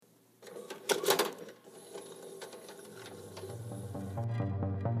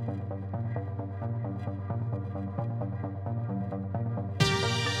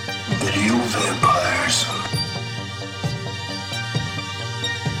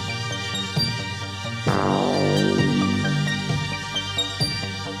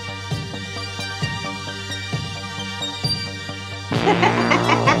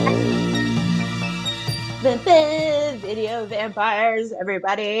vampires,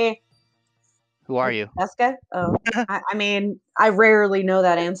 everybody. Who are you? Jessica? Oh, I mean, I rarely know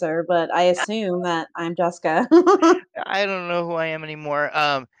that answer, but I assume that I'm Jessica. I don't know who I am anymore.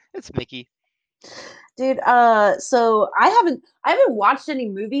 It's Mickey. Dude, so I haven't watched any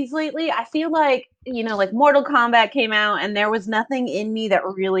movies lately. I feel like, like Mortal Kombat came out and there was nothing in me that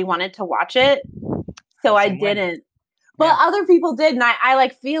really wanted to watch it. I'm So the I same way. didn't. But Yeah. other people did, and I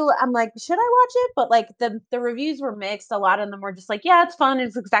like feel I'm like, should I watch it? But like the reviews were mixed. A lot of them were just like, yeah, it's fun.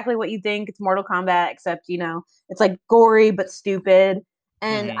 It's exactly what you think. It's Mortal Kombat, except it's like gory but stupid.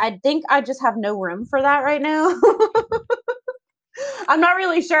 And hmm I think I just have no room for that right now. I'm not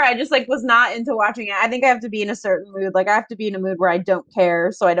really sure. I just like was not into watching it. I think I have to be in a certain mood. Like I have to be in a mood where I don't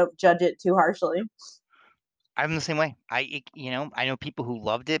care, so I don't judge it too harshly. I'm the same way. I know people who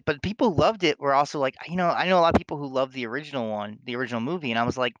loved it, but people who loved it were also like, I know a lot of people who loved the original one, the original movie, and I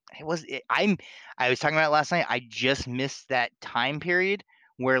was like, I was talking about it last night. I just missed that time period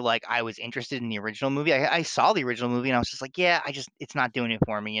where like I was interested in the original movie. I saw the original movie and I was just like, yeah, it's not doing it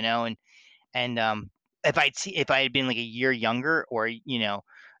for me, and if I had been like a year younger, or if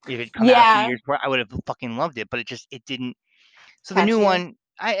it come out a few Yeah, years before, I would have fucking loved it. But it didn't. So catch you.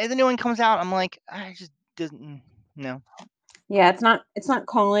 the new one comes out. I'm like, I just doesn't. No, Yeah, it's not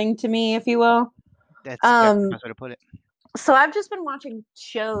calling to me, if you will. that's the Um, best way to put it. so I've just been watching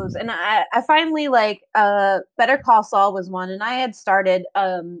shows and I finally like Better Call Saul was one and I had started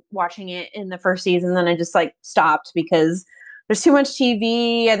watching it in the first season, then I just like stopped because there's too much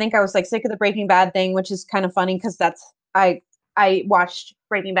TV. I think I was like sick of the Breaking Bad thing, which is kind of funny because I watched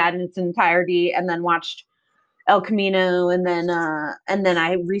Breaking Bad in its entirety and then watched El Camino and then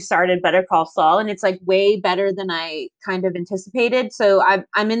I restarted Better Call Saul and it's like way better than I kind of anticipated. So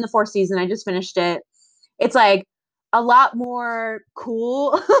I'm in the fourth season. I just finished it. It's like a lot more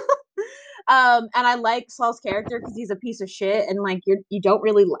cool. And I like Saul's character because he's a piece of shit and like you don't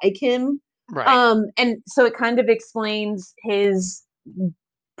really like him. Right. And so it kind of explains his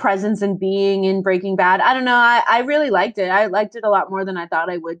presence and being in Breaking Bad. I don't know. I really liked it. I liked it a lot more than I thought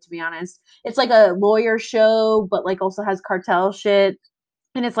I would, to be honest. It's like a lawyer show, but like also has cartel shit.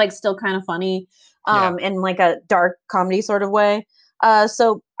 And it's like still kind of funny, Yeah. in like a dark comedy sort of way.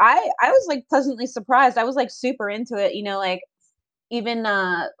 So I was like pleasantly surprised. I was like super into it, like even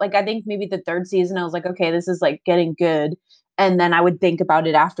like I think maybe the third season I was like, okay, this is like getting good. And then I would think about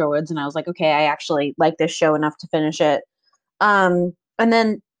it afterwards and I was like, okay, I actually like this show enough to finish it. And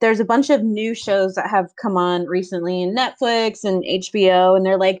then there's a bunch of new shows that have come on recently in Netflix and HBO, and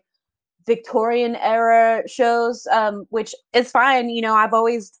they're like Victorian era shows, which is fine. I've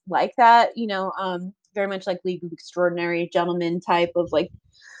always liked that, very much like League of Extraordinary Gentlemen type of like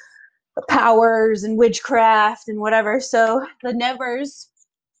powers and witchcraft and whatever. So the Nevers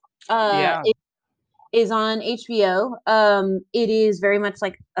Yeah. it is on HBO. It is very much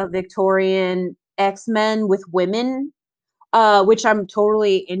like a Victorian X-Men with women, which I'm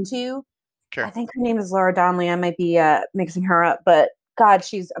totally into. I Sure. think her name is Laura Donnelly. I might be mixing her up, but God,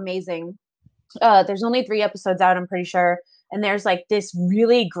 she's amazing. There's only 3 episodes out, I'm pretty sure. And there's like this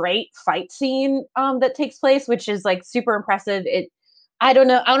really great fight scene that takes place, which is like super impressive. I don't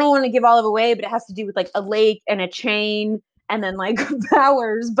know, I don't want to give all of it away, but it has to do with like a lake and a chain and then like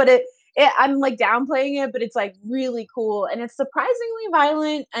powers. But I'm like downplaying it, but it's like really cool and it's surprisingly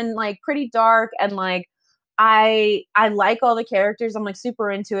violent and like pretty dark and like I like all the characters. I'm like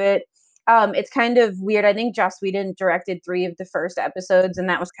super into it. It's kind of weird. I think Joss Whedon directed 3 of the first episodes, and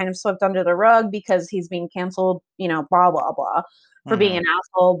that was kind of swept under the rug because he's being canceled, blah blah blah, for being hmm an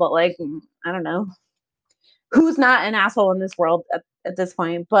asshole. But like, I don't know who's not an asshole in this world at this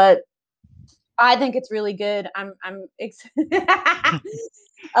point. But I think it's really good. I'm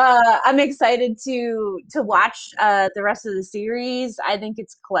excited to watch the rest of the series. I think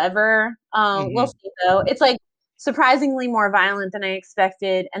it's clever. We'll hmm see though. It's like surprisingly more violent than I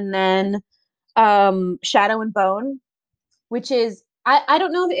expected. And then Shadow and Bone, which is I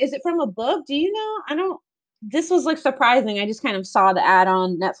don't know, is it from a book? Do you know? I don't. This was like surprising. I just kind of saw the ad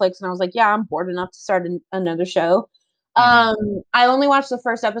on Netflix and I was like, yeah, I'm bored enough to start another show. hmm I only watched the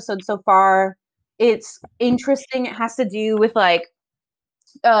first episode so far. It's interesting. It has to do with like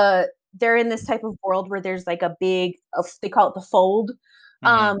uh they're in this type of world where there's like a big they call it the fold,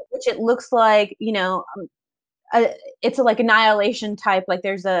 hmm which it looks like, it's a like annihilation type, like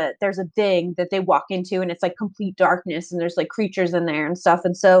there's a thing that they walk into and it's like complete darkness and there's like creatures in there and stuff,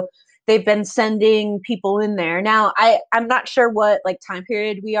 and so they've been sending people in there. Now I'm not sure what like time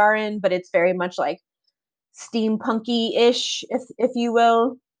period we are in, but it's very much like steampunky-ish, if you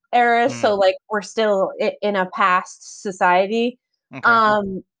will, era. hmm So like we're still in a past society. Okay.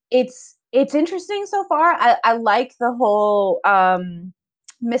 um it's It's interesting so far. I like the whole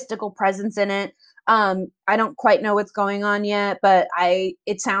mystical presence in it. I don't quite know what's going on yet, but I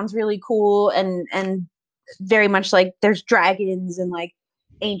it sounds really cool and very much like there's dragons and like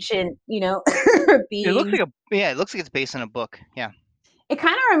ancient, It looks beings. like a yeah, it looks like it's based on a book. Yeah. It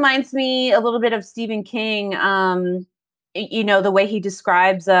kind of reminds me a little bit of Stephen King. The way he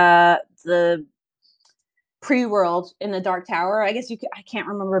describes the pre-world in the Dark Tower. I guess I can't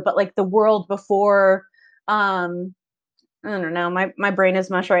remember, but like the world before um I don't know. My brain is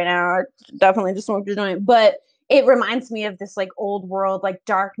mush right now. I definitely just smoked a joint, but it reminds me of this like old world, like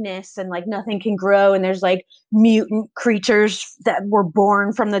darkness and like nothing can grow, and there's like mutant creatures that were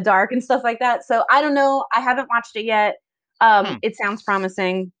born from the dark and stuff like that. So I don't know. I haven't watched it yet. Hmm. It sounds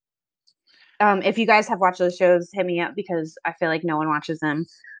promising. If you guys have watched those shows, hit me up because I feel like no one watches them.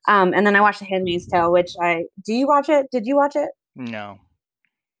 And then I watched The Handmaid's Tale, which I do you watch it? Did you watch it? No.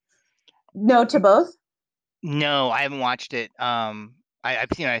 No to both. No, I haven't watched it. I've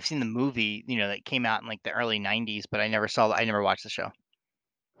seen the movie, that came out in like the early '90s, but I never watched the show.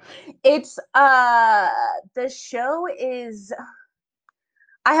 It's the show is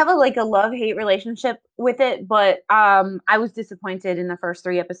I have a love hate relationship with it, but I was disappointed in the first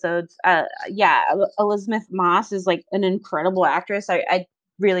three episodes. Yeah, Elizabeth Moss is like an incredible actress. I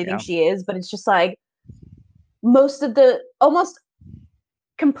really think Yeah. she is, but it's just like most of the almost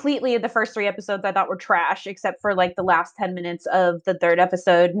completely the first three episodes I thought were trash, except for like the last 10 minutes of the third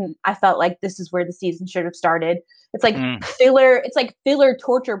episode. And I felt like this is where the season should have started. Mm, It's like filler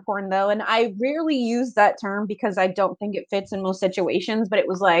torture porn though. And I rarely use that term because I don't think it fits in most situations, but it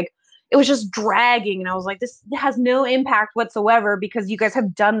was just dragging. And I was like, this has no impact whatsoever because you guys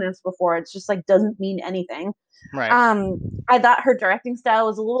have done this before. It's just like doesn't mean anything. right. Um, I thought her directing style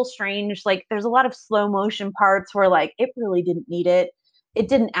was a little strange. Like there's a lot of slow motion parts where like it really didn't need it. It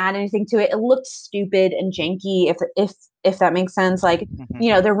didn't add anything to it. It looked stupid and janky if that makes sense. Like, Hmm.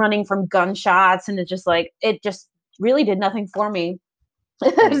 they're running from gunshots and it just really did nothing for me.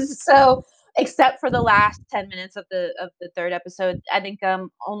 Hmm. So except for the last 10 minutes of the third episode, I think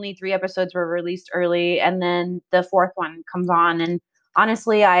only three episodes were released early and then the fourth one comes on and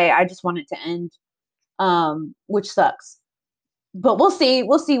honestly I just want it to end, which sucks. But we'll see.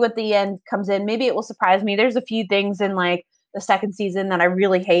 We'll see what the end comes in. Maybe it will surprise me. There's a few things in like the second season that I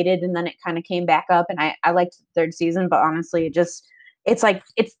really hated, and then it kind of came back up, and I liked the third season. But honestly, it's like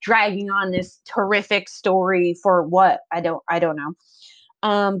it's dragging on this terrific story for what I don't know.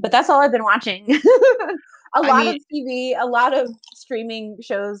 But that's all I've been watching. A I lot mean, of TV, a lot of streaming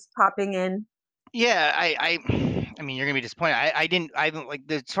shows popping in. yeah, I mean, you're gonna be disappointed. I haven't like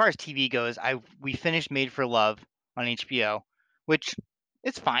as far as TV goes. We finished Made for Love on HBO, which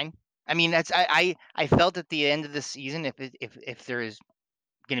it's fine. I mean, I felt at the end of the season, if there is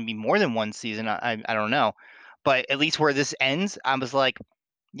gonna be more than one season, I don't know, but at least where this ends, I was like,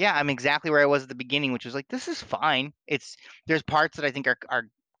 yeah, I'm exactly where I was at the beginning, which was like, this is fine. There's parts that I think are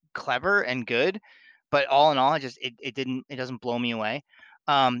clever and good, but all in all, it doesn't blow me away.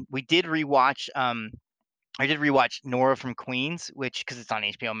 We did rewatch I did rewatch Nora from Queens, which because it's on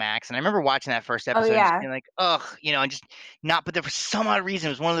HBO Max, and I remember watching that first Oh episode and just yeah. being like, ugh, and just not. But there for some odd reason,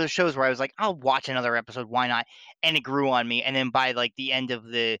 it was one of those shows where I was like, I'll watch another episode, why not? And it grew on me. And then by like the end of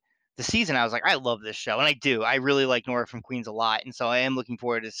the season, I was like, I love this show, and I do. I really like Nora from Queens a lot, and so I am looking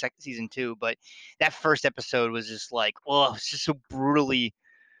forward to second season two. But that first episode was just like, oh, it's just so brutally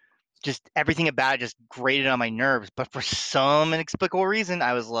just everything about it just grated on my nerves. But for some inexplicable reason,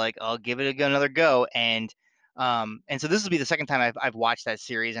 I was like, I'll give it another go. And so this will be the second time I've watched that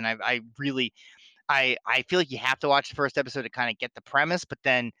series, and I really I feel like you have to watch the first episode to kind of get the premise, but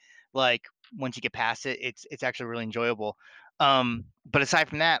then like once you get past it, it's actually really enjoyable. But aside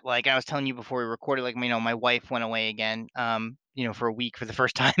from that, like I was telling you before we recorded, like my wife went away again, for a week for the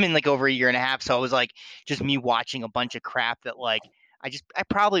first time in like over a year and a half. So it was like just me watching a bunch of crap that like I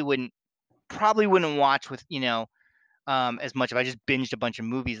probably wouldn't watch with as much if I just binged a bunch of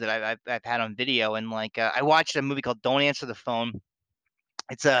movies that I've had on video. And like I watched a movie called Don't Answer the Phone.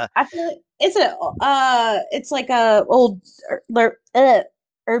 It's a I feel like it's like a old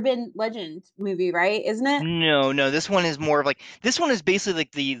urban legend movie, right? Isn't it? No, this one is more of like this one is basically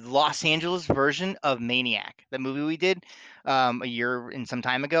like the Los Angeles version of Maniac, the movie we did a year and some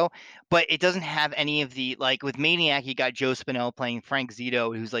time ago. But it doesn't have any of the like with Maniac. You got Joe Spinell playing Frank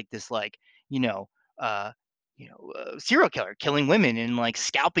Zito, who's like this like you know uh serial killer, killing women and like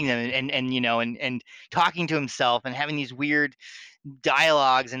scalping them and talking to himself and having these weird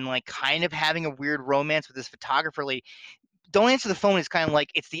dialogues and like kind of having a weird romance with this photographer lady. Don't Answer the Phone is kind of like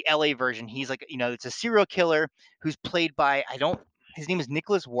it's the LA version. He's like, it's a serial killer who's played by I don't his name is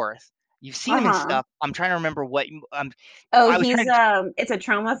Nicholas Worth. You've seen him in Uh-huh. stuff. I'm trying to remember what. Oh, I was he's trying to. it's a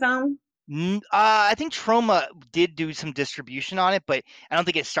trauma film. I think Troma did do some distribution on it, but I don't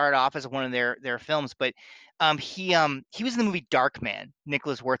think it started off as one of their films. But he was in the movie Darkman.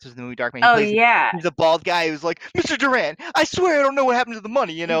 Nicholas Worth was in the movie Darkman. He Oh plays yeah. he's a bald guy who's like, Mr. Duran, I swear I don't know what happened to the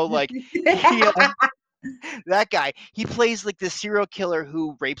money. Like he that guy. He plays like this serial killer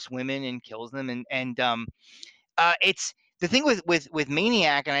who rapes women and kills them, it's the thing with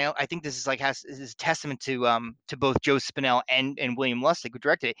Maniac, and I think this is like has is a testament to both Joe Spinell and William Lustig who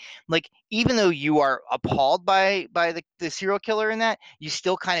directed it. Like even though you are appalled by the serial killer in that, you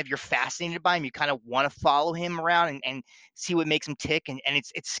still kind of you're fascinated by him. You kind of want to follow him around and see what makes him tick, and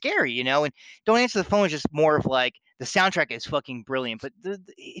it's scary, And Don't Answer the Phone is just more of like the soundtrack is fucking brilliant, but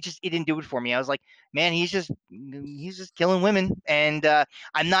it didn't do it for me. I was like, man, he's just killing women, and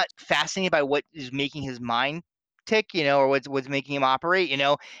I'm not fascinated by what is making his mind tick, or what's making him operate,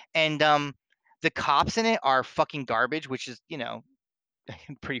 and the cops in it are fucking garbage, which is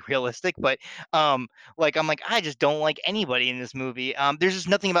pretty realistic, but like I'm like I just don't like anybody in this movie. There's just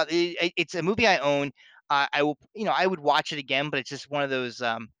nothing about it. It's a movie I own. I will, I would watch it again, but it's just one of those.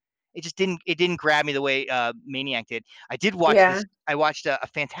 It didn't grab me the way Maniac did. I did watch Yeah. this. I watched a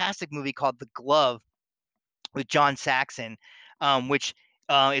fantastic movie called The Glove with John Saxon, which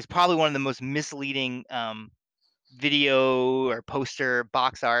is probably one of the most misleading video or poster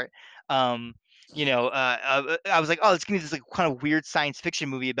box art. Um, I was like, oh, it's gonna be this like kind of weird science fiction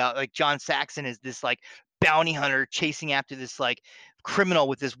movie about like John Saxon is this like bounty hunter chasing after this like criminal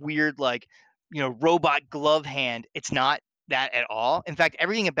with this weird like robot glove hand. It's not that at all. In fact,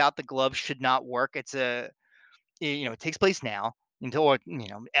 everything about the glove should not work. It takes place now until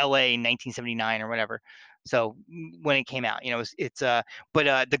L.A. in 1979 or whatever. So when it came out,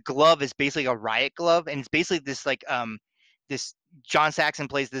 but the glove is basically a riot glove, and it's basically this like this John Saxon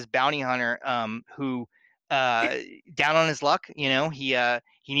plays this bounty hunter who uh down on his luck. He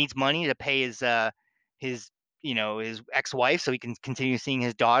needs money to pay his his ex-wife so he can continue seeing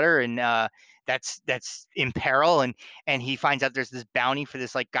his daughter, and that's in peril, and he finds out there's this bounty for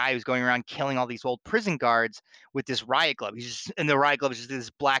this like guy who's going around killing all these old prison guards with this riot glove. And the riot glove is just this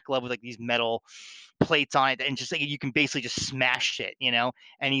black glove with like these metal plates on it, and just like you can basically just smash shit.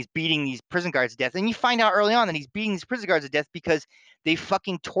 And he's beating these prison guards to death. And you find out early on that he's beating these prison guards to death because they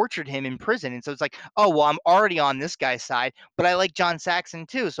fucking tortured him in prison. And so it's like, oh well, I'm already on this guy's side, but I like John Saxon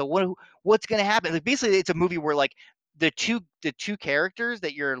too. So what's gonna happen? Like basically, it's a movie where like the two characters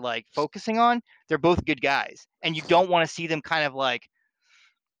that you're like focusing on, they're both good guys, and you don't want to see them kind of like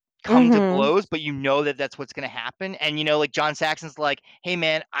come to Mm-hmm. blows, but that that's what's going to happen. And like John Saxon's like, hey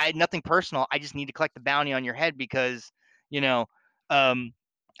man, I nothing personal. I just need to collect the bounty on your head because you know, um,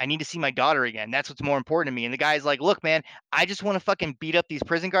 I need to see my daughter again. That's what's more important to me. And the guy's like, look, man, I just want to fucking beat up these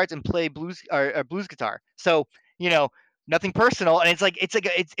prison guards and play blues or blues guitar. So you know. Nothing personal, and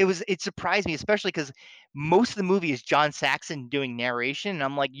it surprised me, especially because most of the movie is John Saxon doing narration, and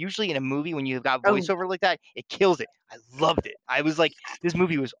I'm like, usually in a movie when you've got Oh, voiceover like that, it kills it. I loved it. I was like, this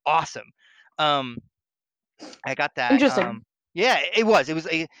movie was awesome. Um, I got that. interesting. Yeah, it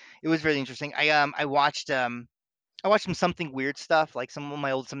was really interesting. I watched some something weird stuff, like some of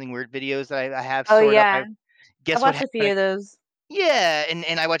my old something weird videos that I have Oh stored up. I yeah. I've guess what watched a few happened. of those. Yeah,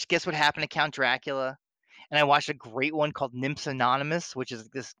 and I watched Guess What Happened to Count Dracula, and I watched a great one called Nymphs Anonymous, which is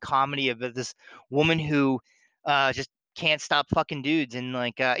this comedy of this woman who just can't stop fucking dudes, and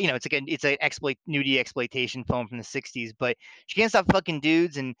like it's an nudity exploitation film from the '60s, but she can't stop fucking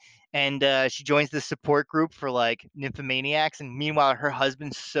dudes, and she joins this support group for like nymphomaniacs, and meanwhile her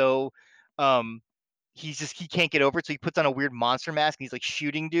husband's so um he can't get over it, so he puts on a weird monster mask and he's like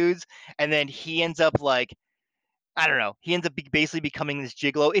shooting dudes, and then he ends up like I don't know. He ends up basically becoming this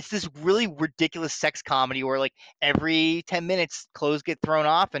gigolo. It's this really ridiculous sex comedy where like every 10 minutes clothes get thrown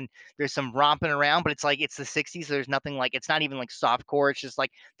off and there's some romping around, but it's like it's the '60s, so there's nothing like it's not even like soft core. It's just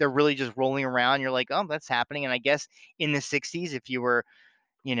like they're really just rolling around. You're like, oh, that's happening. And I guess in the '60s, if you were,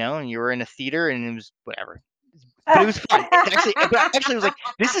 and you were in a theater and it was whatever. But it was fun. But I actually was like,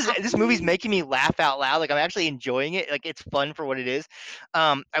 this movie's making me laugh out loud. Like I'm actually enjoying it. Like it's fun for what it is.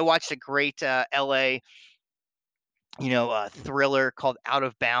 I watched a great LA thriller called Out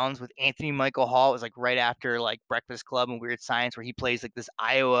of Bounds with Anthony Michael Hall. It was like right after like Breakfast Club and Weird Science, where he plays like this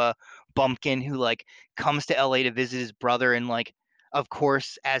Iowa bumpkin who like comes to LA to visit his brother, and like of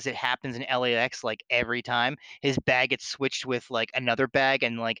course, as it happens in LAX, like every time his bag gets switched with like another bag,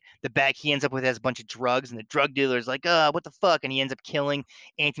 and like the bag he ends up with has a bunch of drugs, and the drug dealer's like, what the fuck? And he ends up killing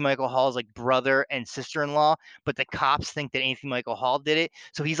Anthony Michael Hall's like brother and sister-in-law, but the cops think that Anthony Michael Hall did it.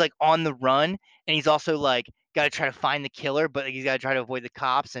 So he's like on the run, and he's also like got to try to find the killer, but he's got to try to avoid the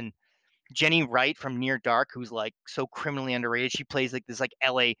cops. And Jenny Wright from Near Dark, who's like so criminally underrated. She plays like this like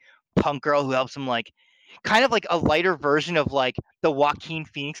LA punk girl who helps him like kind of like a lighter version of like the Joaquin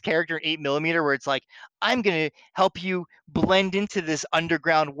Phoenix character in 8 millimeter, where it's like, I'm gonna help you blend into this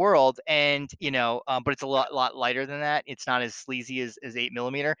underground world, and but it's a lot lighter than that. It's not as sleazy as 8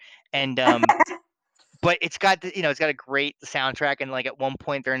 millimeter, and but it's got a great soundtrack, and like at one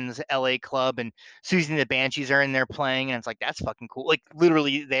point they're in this LA club and Susie and the Banshees are in there playing, and it's like that's fucking cool. Like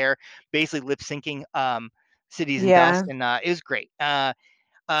literally they're basically lip syncing Cities and Yeah. Dust, and it was great.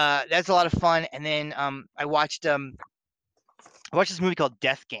 That's a lot of fun. And then I watched this movie called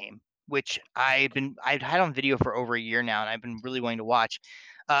Death Game, which I've had on video for over a year now, and I've been really wanting to watch.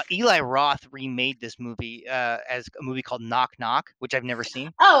 Eli Roth remade this movie as a movie called Knock Knock, which I've never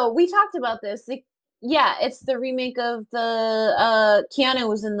seen. Oh, we talked about this. Yeah, it's the remake of the Keanu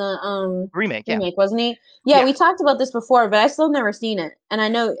was in the Remake, yeah. remake, wasn't he? Yeah, Yeah, we talked about this before, but I still never seen it. And I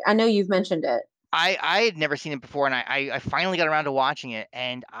know you've mentioned it I had never seen it before, and I finally got around to watching it,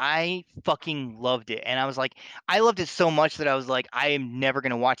 and I fucking loved it. And I was like, I loved it so much that I was like, I am never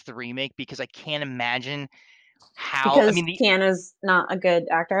gonna watch the remake because I can't imagine how. I because mean, Keanu's not a good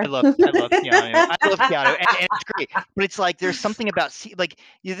actor. I love Keanu. I love Keanu, and it's great. But it's like there's something about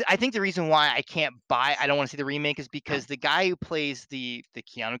I think the reason why I don't want to see the remake is because the guy who plays the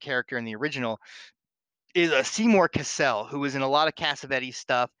Keanu character in the original is a Seymour Cassell, who was in a lot of Cassavetes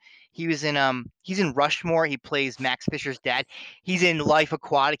stuff. He's in Rushmore. He plays Max Fisher's dad. He's in Life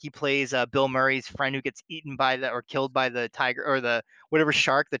Aquatic. He plays Bill Murray's friend who gets eaten by the or killed by the tiger or the whatever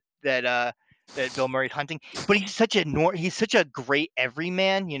shark that Bill Murray's hunting. But he's such a great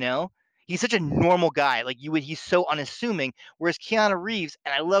everyman, you know. He's such a normal guy. Like he's so unassuming. Whereas Keanu Reeves,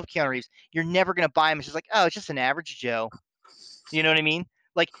 and I love Keanu Reeves, you're never gonna buy him. It's just like, oh, it's just an average Joe. You know what I mean?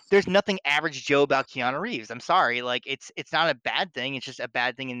 Like, there's nothing average Joe about Keanu Reeves. I'm sorry, like it's not a bad thing. It's just a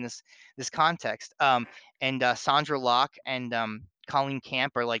bad thing in this context. And Sandra Locke and Colleen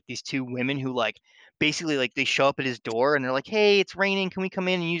Camp are like these two women who like basically like they show up at his door and they're like, "Hey, it's raining. Can we come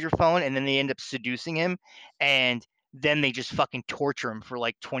in and use your phone?" And then they end up seducing him, and then they just fucking torture him for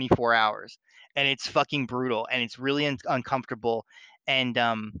like 24 hours, and it's fucking brutal and it's really uncomfortable. And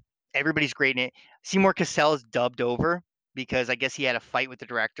everybody's great in it. Seymour Cassell is dubbed over because I guess he had a fight with the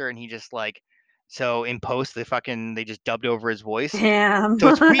director and he just like so in post they just dubbed over his voice. Damn. So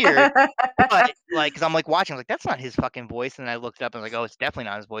it's weird, but like because I'm like watching, I was like, that's not his fucking voice. And then I looked it up and I was like, oh, it's definitely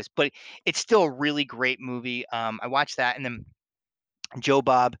not his voice. But it's still a really great movie. I watched that and then Joe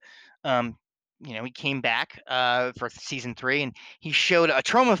Bob, um, he came back for season 3 and he showed a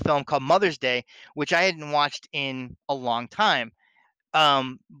trauma film called Mother's Day, which I hadn't watched in a long time.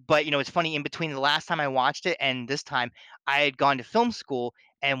 But it's funny, in between the last time I watched it and this time, I had gone to film school,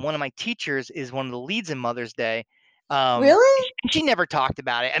 and one of my teachers is one of the leads in Mother's Day. Really? And she never talked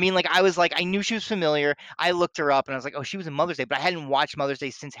about it. I mean, like I was like, I knew she was familiar. I looked her up and I was like, oh, she was in Mother's Day, but I hadn't watched Mother's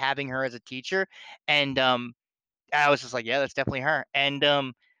Day since having her as a teacher. And I was just like, yeah, that's definitely her. And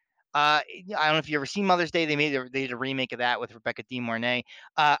I don't know if you ever seen Mother's Day. They did a remake of that with Rebecca De Mornay.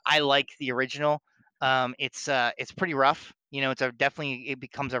 I like the original. It's pretty rough. It's a definitely it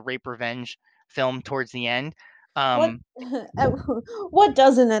becomes a rape revenge film towards the end. What Um, what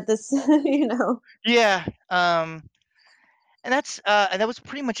doesn't at this, you know? yeah. And that was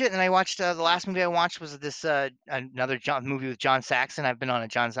pretty much it. And I watched the last movie I watched was this another movie with John Saxon. I've been on a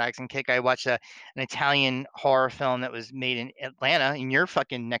John Saxon kick. I watched an Italian horror film that was made in Atlanta, in your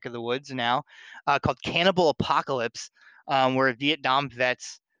fucking neck of the woods now, called Cannibal Apocalypse, where Vietnam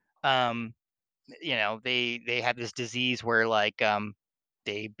vets, um, they have this disease where like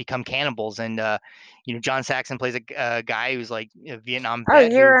they become cannibals, and John Saxon plays a guy who's like a Vietnam Oh,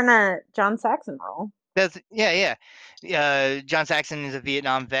 vet who you're in a John Saxon role. that's yeah. John Saxon is a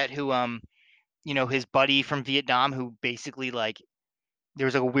Vietnam vet who his buddy from Vietnam who basically like there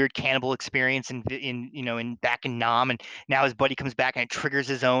was like a weird cannibal experience in back in Nam, and now his buddy comes back and it triggers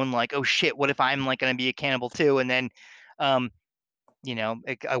his own like, oh shit, what if I'm like gonna be a cannibal too? And then um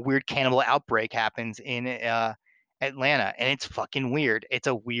a weird cannibal outbreak happens in Atlanta, and it's fucking weird. It's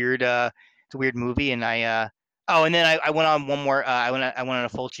a weird movie, and oh, and then I went on one more. I went on a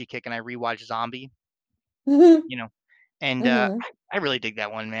Fulci kick, and I rewatched Zombie. Hmm. You know, and I really dig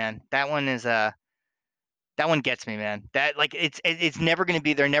that one, man. That one gets me, man. That like it's never gonna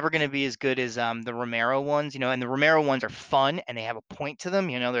be. They're never gonna be as good as the Romero ones, and the Romero ones are fun and they have a point to them.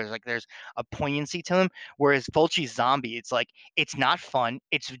 There's a poignancy to them. Whereas Fulci's Zombie, it's like it's not fun.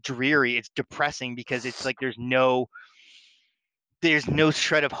 It's dreary. It's depressing because it's like there's no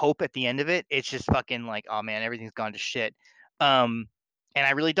shred of hope at the end of it. It's just fucking like, oh man, everything's gone to shit. Um, and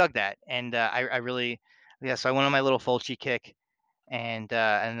I really dug that, and I really, yeah. So I went on my little Fulci kick, and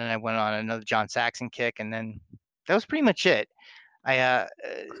then I went on another John Saxon kick, and then that was pretty much it. I a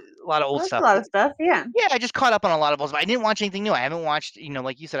lot of old Well, that's a stuff. lot of stuff. Yeah. Yeah, I just caught up on a lot of old stuff. I didn't watch anything new. I haven't watched,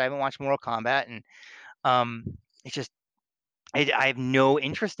 like you said, I haven't watched Mortal Kombat, and um, it's just I have no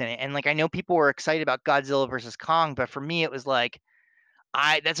interest in it. And like I know people were excited about Godzilla versus Kong, but for me it was like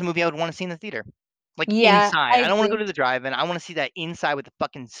I that's a movie I would want to see in the theater. Like Yeah, inside. I I don't want to go agree. to the drive-in. I want to see that inside with the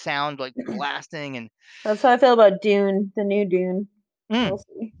fucking sound like blasting and That's how I feel about Dune, the new Dune. We'll mm,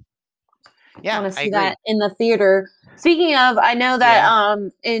 see. Want yeah, to I see that agree. in the theater. Speaking of, I know that Yeah.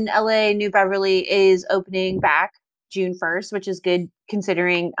 in LA, New Beverly is opening back June 1st, which is good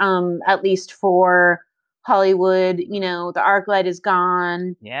considering at least for Hollywood, the ArcLight is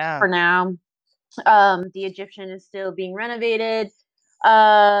gone Yeah. for now. The Egyptian is still being renovated.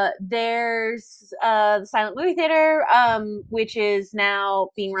 There's the Silent Movie Theater, which is now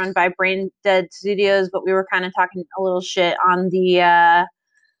being run by Brain Dead Studios, but we were kind of talking a little shit on the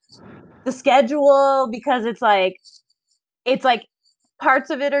schedule because it's like parts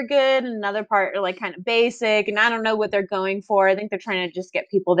of it are good and another part are like kind of basic, and I don't know what they're going for. I think they're trying to just get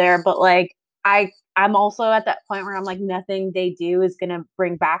people there, but like I'm also at that point where I'm like nothing they do is gonna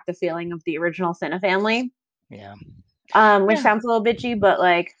bring back the feeling of the original Cine family. Yeah. Which Yeah. sounds a little bitchy, but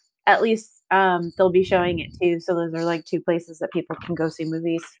like at least they'll be showing it too, so those are like two places that people can go see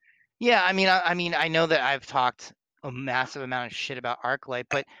movies. Yeah, I mean, I know that I've talked a massive amount of shit about ArcLight,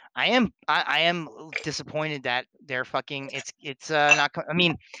 but I am disappointed that they're fucking it's not I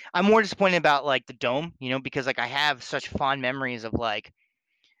mean, I'm more disappointed about like the Dome, because like I have such fond memories of like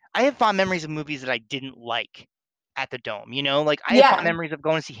I have fond memories of movies that I didn't like at the Dome, like I have fond Yeah, memories of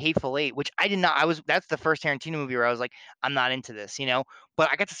going to see Hateful Eight, which I did not I was that's the first Tarantino movie where I was like I'm not into this. But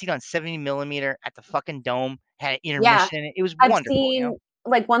I got to see it on 70 millimeter at the fucking Dome, had an yeah. intermission in it. It was I've wonderful. seen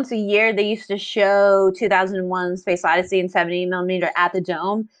like once a year they used to show 2001 Space Odyssey in 70 millimeter at the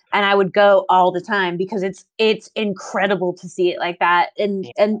Dome, and I would go all the time because it's incredible to see it like that and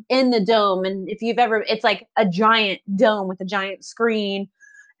in the Dome. And if you've ever, it's like a giant dome with a giant screen,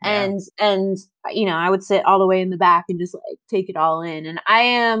 Yeah. and I would sit all the way in the back and just like take it all in. And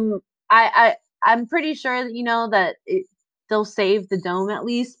I'm pretty sure that they'll save the Dome at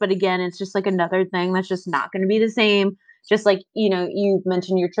least, but again, it's just like another thing that's just not going to be the same. Just like you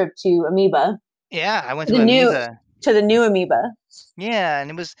mentioned your trip to Amoeba, Yeah, I went the to new Amoeba. to the new Amoeba, Yeah, and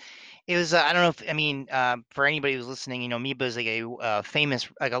it was I don't know if I mean for anybody who's listening, Amoeba is like a famous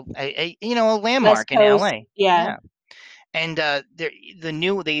like a West landmark in Coast. LA. Yeah, Yeah. And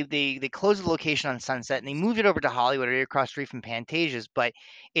they closed the location on Sunset and they moved it over to Hollywood right across the street from Pantages, but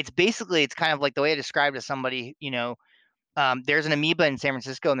it's kind of like the way I described to somebody, there's an Amoeba in San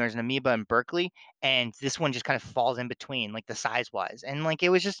Francisco and there's an Amoeba in Berkeley, and this one just kind of falls in between, like the size wise. And like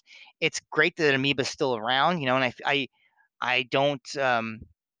it's great that Amoeba's still around, and I don't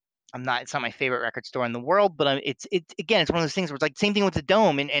it's not my favorite record store in the world, but it's again, it's one of those things where it's like same thing with the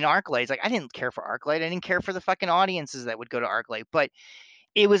Dome and ArcLight. It's like I didn't care for ArcLight, I didn't care for the fucking audiences that would go to ArcLight, but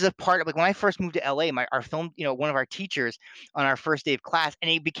it was a part of like when I first moved to LA, our film, one of our teachers on our first day of class, and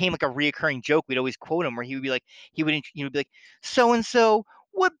it became like a reoccurring joke. We'd always quote him where he would be like, he would be like, so and so,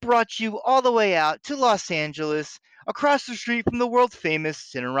 what brought you all the way out to Los Angeles, across the street from the world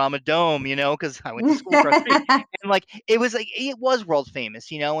famous Cinerama Dome, because I went to school across the street, and like it was world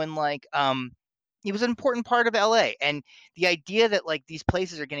famous, and like it was an important part of LA, and the idea that like these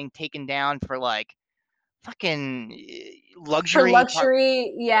places are getting taken down for like fucking for luxury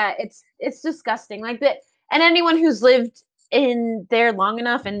luxury. Yeah, it's disgusting. Like that, and anyone who's lived in there long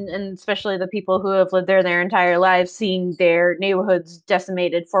enough, and especially the people who have lived there their entire lives, seeing their neighborhoods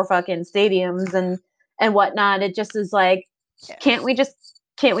decimated for fucking stadiums and whatnot, it just is like, can't we just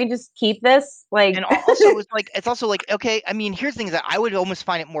keep this like? and also it's also like okay, I mean here's the thing is that I would almost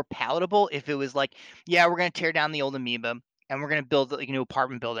find it more palatable if it was like yeah, we're going to tear down the old Amoeba and we're going to build like new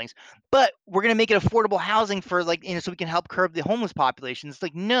apartment buildings, but we're going to make it affordable housing for like so we can help curb the homeless population. It's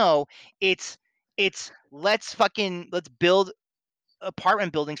like no, it's let's build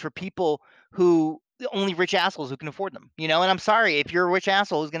apartment buildings for people who only rich assholes who can afford them. And I'm sorry if you're a rich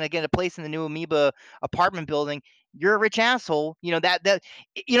asshole who's going to get a place in the new Amoeba apartment building, you're a rich asshole. That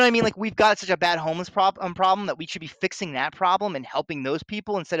what I mean, like we've got such a bad homeless problem that we should be fixing that problem and helping those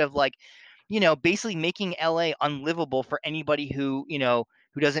people instead of like basically making LA unlivable for anybody who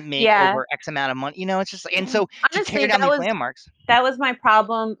doesn't make Yeah, over X amount of money. It's just like and so to tear honestly, down that these was landmarks. that was my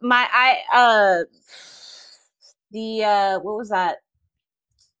problem. My I the what was that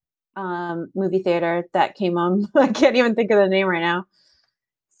movie theater that came on? I can't even think of the name right now.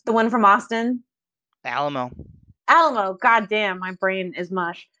 The one from Austin. Alamo. Alamo. God damn, my brain is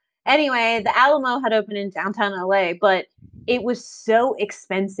mush. Anyway, the Alamo had opened in downtown LA, but it was so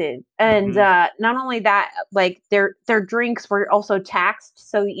expensive. And Hmm. not only that, like their drinks were also taxed,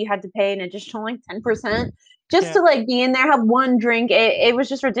 so you had to pay an additional like 10% just Yeah. to like be in there, have one drink. It was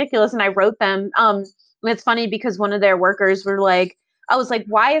just ridiculous. And I wrote them. And it's funny because one of their workers were like, I was like,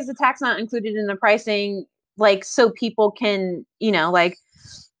 why is the tax not included in the pricing? Like so people can, like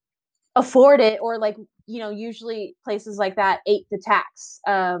afford it, or like usually places like that ate the tax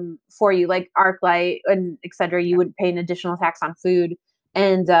for you, like ArcLight and etc. You would pay an additional tax on food,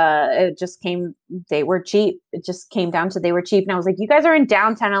 and it just came they were cheap. It just came down to they were cheap, and I was like, you guys are in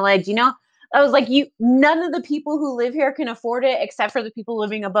downtown LA, do you know? I was like, you none of the people who live here can afford it except for the people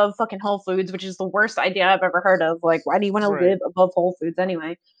living above fucking Whole Foods, which is the worst idea I've ever heard of. Like, why do you want to Right. live above Whole Foods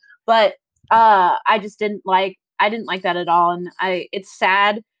anyway? But I just didn't like that at all, and I it's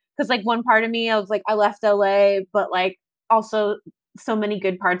sad because like one part of me, I was like, I left LA, but like also so many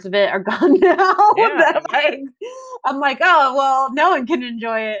good parts of it are gone now Yeah. I that mean, like I'm like, oh well, no one can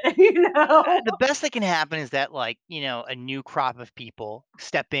enjoy it, you know? the best that can happen is that like a new crop of people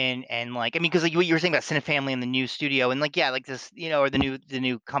step in and like I mean because like what you were saying about Cinefamily and the new studio and like yeah like this or the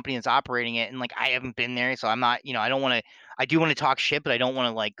new company that's operating it and like I haven't been there so I'm not I don't want to I do want to talk shit but I don't want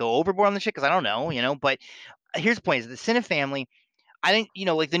to like go overboard on the shit because I don't know but here's the point is the Cinefamily I think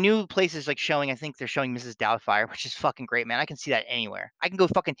like the new place is like showing. I think they're showing Mrs. Doubtfire, which is fucking great, man. I can see that anywhere. I can go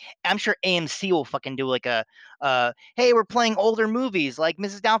fucking. I'm sure AMC will fucking do like hey, we're playing older movies like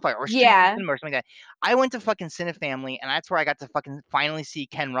Mrs. Doubtfire or Street View Yeah. Cinema or something like that. I went to fucking Cinefamily, and that's where I got to fucking finally see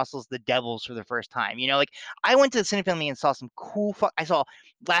Ken Russell's The Devils for the first time. Like I went to the Cinefamily and saw some cool. I saw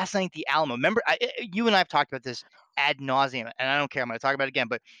last night at the Alamo. Remember, you and I have talked about this ad nauseum, and I don't care. I'm going to talk about it again.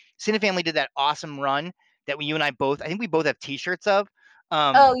 But Cinefamily did that awesome run that you and I both. I think we both have T-shirts of.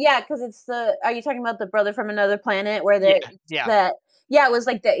 Oh yeah, because it's the are you talking about the Brother from Another Planet where Yeah, they yeah. that yeah, it was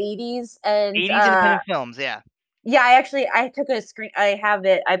like the 80s, and 80s independent films, yeah. yeah, I took a screen. I have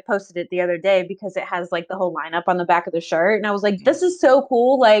it. I posted it the other day because it has like the whole lineup on the back of the shirt, and I was like, Mhm. "This is so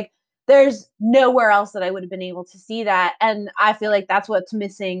cool!" Like, there's nowhere else that I would have been able to see that, and I feel like that's what's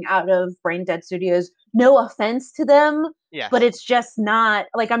missing out of Brain Dead Studios. No offense to them, but Yes. it's just not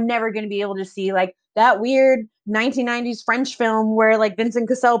like I'm never going to be able to see like that weird 1990s French film where like Vincent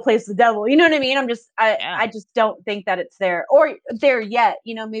Cassel plays the devil. You know what I mean? Yeah. I just don't think that it's there or there yet.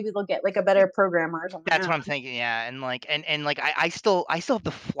 Maybe they'll get like a better programmer or something. I That's don't what I'm know. thinking, yeah, and like I still have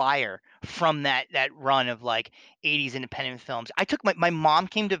the flyer from that run of like 80s independent films. My mom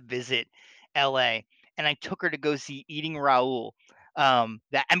came to visit LA and I took her to go see Eating Raoul.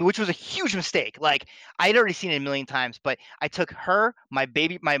 Which was a huge mistake. Like I had already seen it a million times, but I took her, my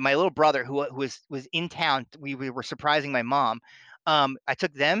baby, my little brother who was in town. We were surprising my mom. I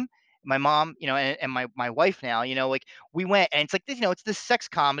took them, my mom, and my wife now, like we went and it's like this, it's this sex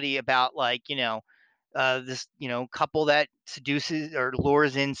comedy about like, this couple that seduces or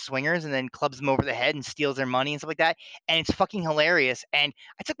lures in swingers and then clubs them over the head and steals their money and stuff like that, and it's fucking hilarious. And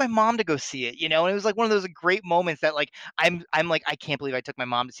I took my mom to go see it, and it was like one of those great moments that like I'm like I can't believe I took my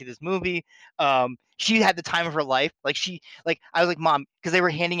mom to see this movie. She had the time of her life. Like I was like, mom, because they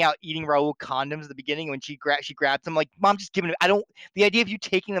were handing out Eating Raoul condoms at the beginning. When she grabbed them, like, mom, just give them. I don't. The idea of you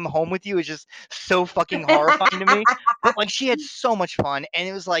taking them home with you is just so fucking horrifying to me. But like she had so much fun, and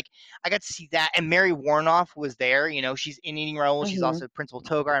it was like I got to see that, and Mary Warnoff was there. She's in Eating Raoul. She's Hmm. also Principal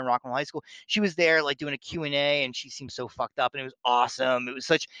Togar in Rockland High School. She was there, like doing a Q&A, and she seemed so fucked up, and it was awesome. It was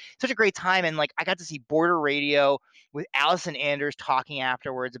such a great time, and like I got to see Border Radio with Allison Anders talking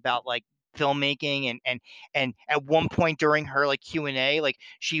afterwards about like filmmaking and at one point during her like Q&A, like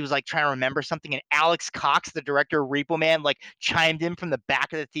she was like trying to remember something, and Alex Cox, the director of Repo Man, like chimed in from the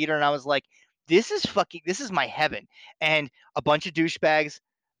back of the theater, and I was like, this is my heaven. And a bunch of douchebags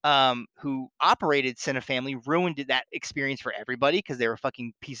who operated Cinefamily ruined that experience for everybody because they were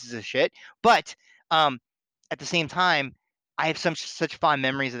fucking pieces of shit. But um, at the same time, I have such fond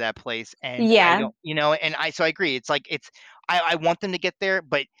memories of that place, and I Yeah. don't, and I agree. It's like I want them to get there,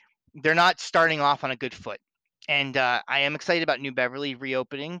 but they're not starting off on a good foot. And I am excited about New Beverly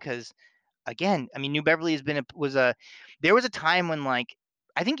reopening because again, I mean, New Beverly has been there was a time when like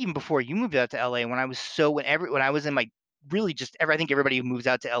I think even before you moved out to LA when I was when I was in my really just I think everybody who moves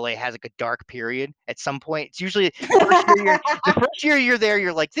out to LA has like a dark period at some point. It's usually the first year you're there,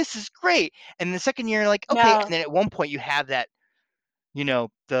 you're like, this is great. And the second year you're like, okay. And No, then at one point you have that,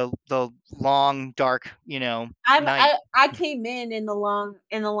 the long, dark, night. I came in the long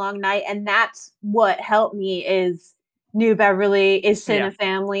night, and that's what helped me is New Beverly, is Yeah.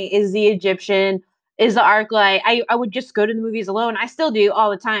 Cinefamily, is the Egyptian, is the arc light. I would just go to the movies alone. I still do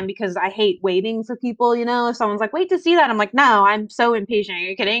all the time because I hate waiting for people, you know. If someone's like, wait to see that, I'm like, no, I'm so impatient. Are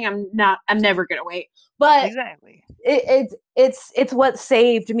you kidding? I'm not, I'm never gonna wait. But Exactly. it's what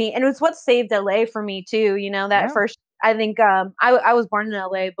saved me, and it's what saved LA for me too, you know, that Yeah. first I think I was born in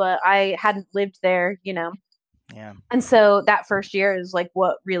LA, but I hadn't lived there, you know. Yeah. And so that first year is like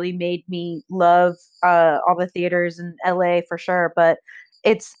what really made me love all the theaters in LA for sure. But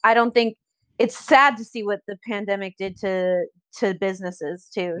I don't think it's sad to see what the pandemic did to businesses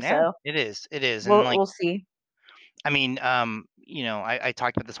too. Yeah. So It is. It is. And we'll like, we'll see. I mean, I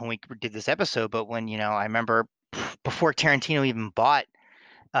talked about this when we did this episode, but when, I remember before Tarantino even bought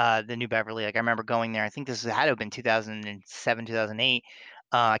the New Beverly. Like I remember going there. I think this had to have been 2007, 2008.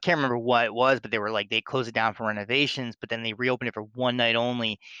 I can't remember what it was, but they were like they closed it down for renovations, but then they reopened it for one night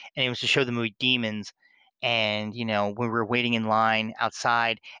only, and it was to show the movie Demons. And when we were waiting in line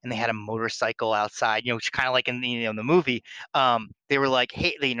outside, and they had a motorcycle outside, which kind of like in the movie, they were like,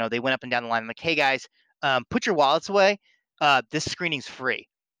 hey, they went up and down the line, like, hey guys, put your wallets away. This screening's free.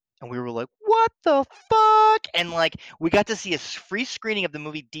 And we were like, "What the fuck?" And like, we got to see a free screening of the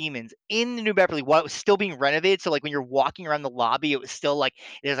movie Demons in the New Beverly while it was still being renovated. So like, when you're walking around the lobby, it was still like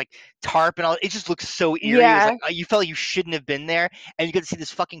there's like tarp and all. It just looked so eerie. It was like Yeah. you felt like you shouldn't have been there, and you got to see this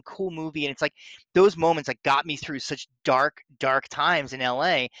fucking cool movie. And it's like those moments that got me through such dark, dark times in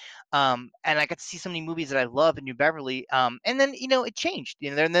LA. And I got to see so many movies that I love in New Beverly. And then it changed.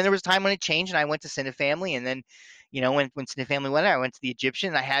 And then there was a time when it changed, and I went to Cinefamily, and then when Cinefamily went out, I went to the Egyptian.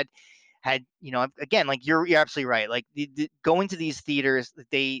 And I had again, like you're absolutely right, like going to these theaters,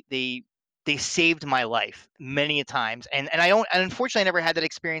 they saved my life many a times. And I don't, and unfortunately I never had that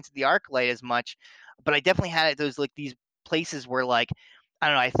experience at the ArcLight as much, but I definitely had those like these places where like I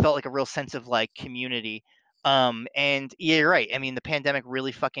don't know, I felt like a real sense of like community. And yeah, you're right. I mean, the pandemic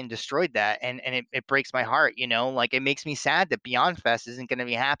really fucking destroyed that, and it breaks my heart. Like it makes me sad that Beyond Fest isn't going to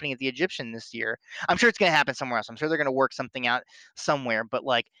be happening at the Egyptian this year. I'm sure it's going to happen somewhere else. I'm sure they're going to work something out somewhere, but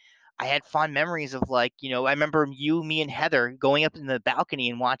like I had fond memories of like, I remember you, me, and Heather going up in the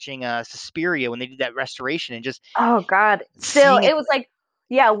balcony and watching Suspiria when they did that restoration and just Oh God. Still, seeing it. it was like,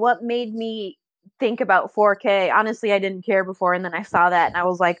 yeah, what made me think about 4K? Honestly, I didn't care before, and then I saw that, and I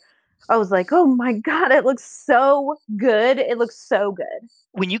was like, oh my God, it looks so good. It looks so good.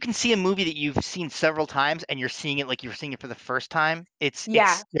 When you can see a movie that you've seen several times and you're seeing it like you're seeing it for the first time,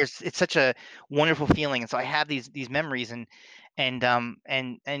 Yeah. it's such a wonderful feeling. And so I have these memories, and I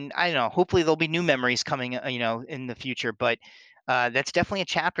don't know, hopefully there'll be new memories coming, in the future. But that's definitely a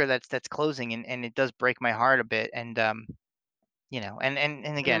chapter that's closing, and it does break my heart a bit. And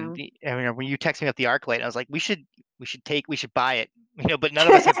again, Yeah. when you text me about the ArcLight, I was like, we should buy it, but none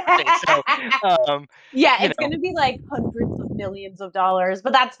of us have money. So, um, Yeah, you it's know, gonna be like hundreds of millions of dollars,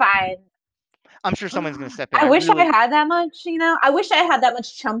 but that's fine. I'm sure someone's going to step in. I I wish I really, had that much, you know. I wish I had that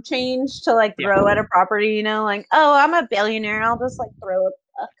much chump change to like yeah, throw at a property, you know, like, oh, I'm a billionaire. I'll just like throw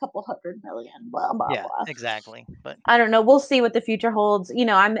a couple 100 million, blah, blah, yeah, blah. exactly. But I don't know. We'll see what the future holds. You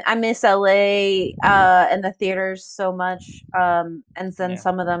know, I miss LA and the theaters so much. And then yeah,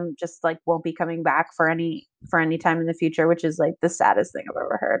 some of them just like won't be coming back for any time in the future, which is like the saddest thing I've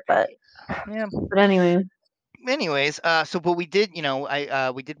ever heard. yeah. But anyway. Anyways, so but we did,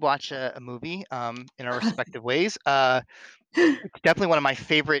 we did watch a movie, in our respective ways. It's definitely one of my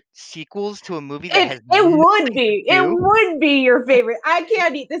favorite sequels to a movie that has It would nothing to be. It do. would be your favorite. I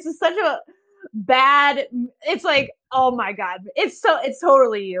can't eat. This is such a bad. It's like, oh my god. It's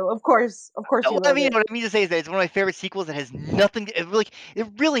totally you. Of course you I love mean, it. what I mean to say is that it's one of my favorite sequels that has nothing. It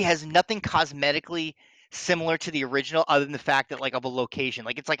really has nothing cosmetically similar to the original, other than the fact that like of a location.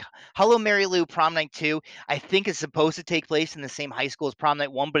 Like it's like Hello Mary Lou Prom Night 2. I think is supposed to take place in the same high school as Prom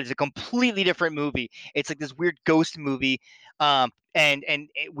Night 1, but it's a completely different movie. It's like this weird ghost movie.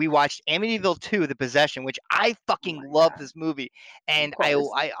 We watched Amityville 2, The Possession, which I Oh fucking my love god. this movie, Of and course.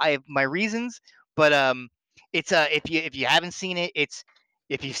 I have my reasons, but it's if you haven't seen it, it's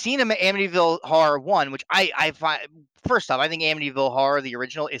if you've seen Amityville Horror 1, which I find, first off, I think Amityville Horror, the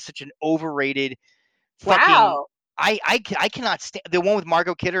original, is such an overrated fucking. Wow. I cannot stand the one with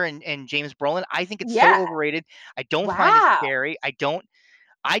Margot Kidder and James Brolin. I think it's so Yeah. overrated. I don't find it Wow. scary. I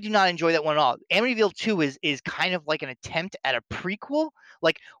do not enjoy that one at all. Amityville 2 is kind of like an attempt at a prequel.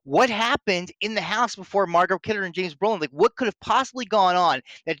 Like what happened in the house before Margot Kidder and James Brolin? Like what could have possibly gone on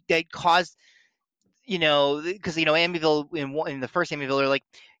that caused, because Amityville in the first Amityville, they're like,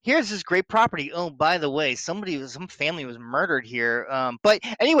 here's this great property. Oh, by the way, some family was murdered here. But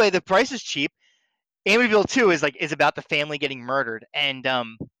anyway, the price is cheap. Amityville 2 is about the family getting murdered, and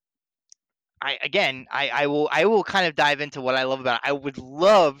I will kind of dive into what I love about it. I would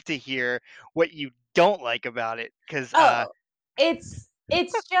love to hear what you don't like about it because Oh, it's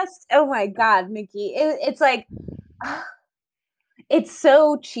just, oh my God, Mickey. It's like it's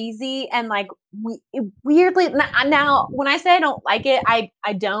so cheesy and like weirdly now when I say I don't like it,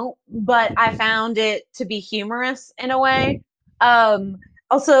 I don't, but I found it to be humorous in a way. um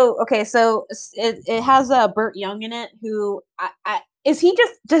Also, okay, so it has Burt Young in it, who I is he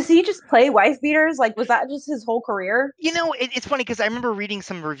just does he just play wife beaters? Like, was that just his whole career? It's funny because I remember reading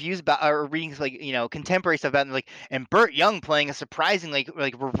some reviews about, or reading like contemporary stuff about, like, and Burt Young playing a surprising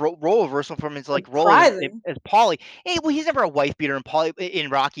role reversal from his like role Surprising. as Paulie. Hey, well, he's never a wife beater in Paulie in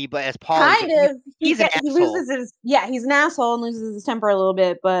Rocky, but as Paulie, Kind but of. he's an He asshole. loses his, yeah, he's an asshole and loses his temper a little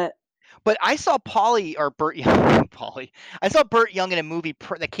bit, but But I saw Paulie or Burt Young, Paulie. I saw Burt Young in a movie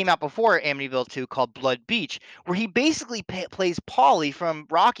that came out before Amityville 2 called Blood Beach, where he basically plays Paulie from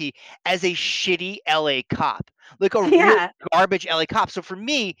Rocky as a shitty LA cop, like a real yeah. garbage LA cop. So for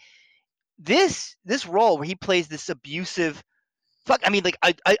me, this role where he plays this abusive fuck, I mean, like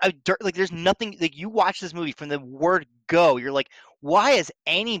like there's nothing, like, you watch this movie from the word go, you're like, why is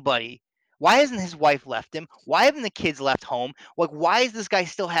anybody, why hasn't his wife left him, why haven't the kids left home, like, why does this guy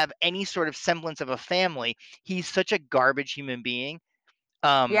still have any sort of semblance of a family? He's such a garbage human being.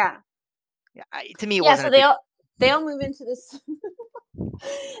 um Yeah. to me, it Yeah, wasn't so a big. they all move into this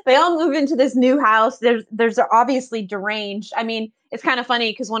they all move into this new house. There's obviously deranged. I mean, it's kind of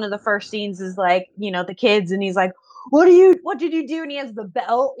funny because one of the first scenes is like, the kids, and he's like, what did you do? And he has the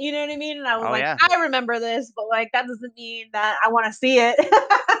belt, you know what I mean? And I was Oh like, yeah. I remember this, but like that doesn't mean that I want to see it.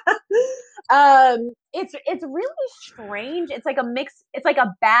 It's really strange. It's like a mix, it's like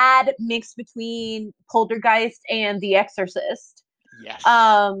a bad mix between Poltergeist and The Exorcist. Yes.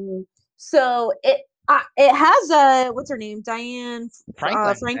 Um, so it has what's her name, Diane Franklin,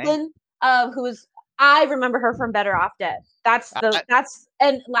 right? Franklin, who is, I remember her from Better Off Dead. That's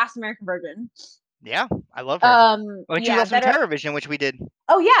and Last American Virgin. Yeah, I love her. When she was Yeah, also in Better. Terrorvision, which we did.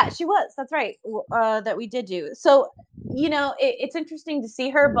 Oh yeah, she was. That's right. That we did do. So it's interesting to see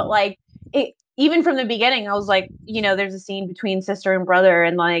her, but like it. Even from the beginning, I was like, there's a scene between sister and brother,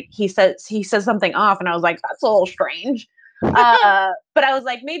 and like he says something off, and I was like, that's a little strange. But I was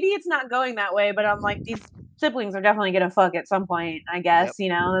like, maybe it's not going that way. But I'm like, these siblings are definitely gonna fuck at some point, I Yep. guess.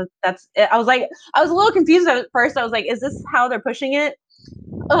 That's. I was like, I was a little confused at first. I was like, is this how they're pushing it?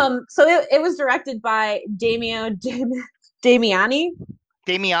 So it was directed by Damiani. Damiani.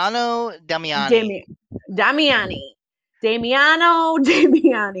 Dami- Damiani. Damiano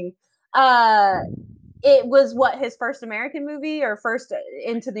Damiani. Uh, it was what, his first American movie or first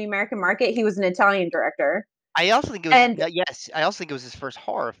into the American market. He was an Italian director, I also think it was, and yes, I also think it was his first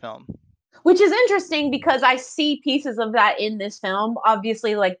horror film. which is interesting because I see pieces of that in this film.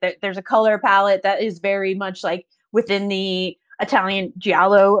 Obviously, like there's a color palette that is very much like within the Italian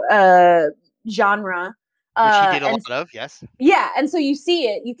giallo genre, Which he did a and lot of, yes. yeah, and so you see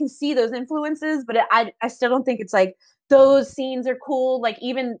it, you can see those influences, but I still don't think it's like those scenes are cool. Like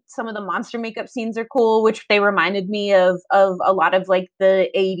even some of the monster makeup scenes are cool, which they reminded me of a lot of like the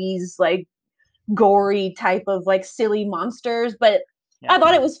 80s like gory type of like silly monsters, but Yeah. I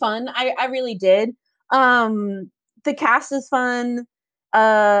thought it was fun. I really did. The cast is fun.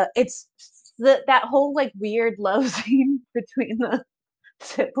 It's that whole like weird love scene between the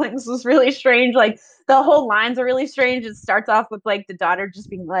siblings was really strange. Like the whole lines are really strange. It starts off with like the daughter just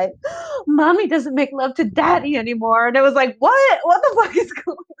being like, "Mommy doesn't make love to daddy anymore," and it was like, "What? What the fuck is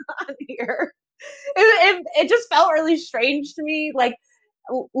going on here?" It just felt really strange to me. Like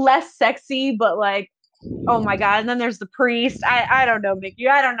less sexy, but like, oh my God. And then there's the priest. I don't know, Mickey.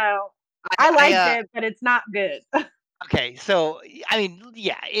 I don't know. I, I I liked it, but it's not good. Okay, so I mean,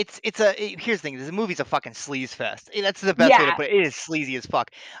 yeah, here's the thing: this movie's a fucking sleaze fest. That's the best way to Yeah. put it. It is sleazy as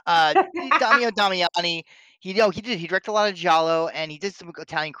fuck. Damio Damiani, he directed a lot of giallo, and he did some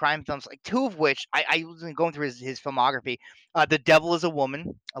Italian crime films, like two of which I was going through his filmography. The Devil is a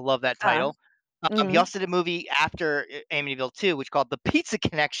Woman. I love that uh, title. He mm, also did a movie after Amityville 2, which called The Pizza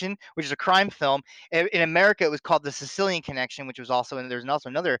Connection, which is a crime film. In America, it was called The Sicilian Connection, which was also, and there's also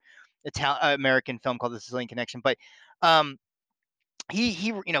another American film called The Sicilian Connection. But um,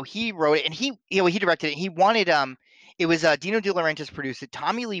 he wrote it, and he directed it. He wanted it was Dino De Laurentiis produced it.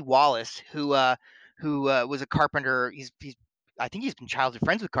 Tommy Lee Wallace, who was a carpenter. He's I think he's been childhood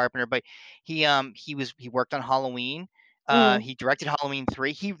friends with Carpenter, but he worked on Halloween. mm. He directed Halloween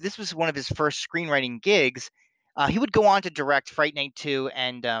 3. This was one of his first screenwriting gigs. He would go on to direct Fright Night 2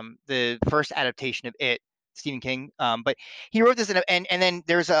 and the first adaptation of It, Stephen King. But he wrote this, and then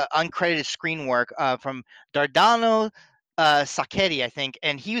there's a uncredited screen work from Dardano Sacchetti, I think,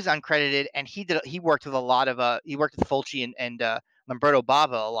 and he was uncredited, and he worked with a lot of he worked with Fulci and Lamberto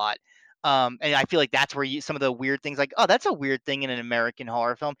Bava a lot. And I feel like that's where some of the weird things, like, oh, that's a weird thing in an American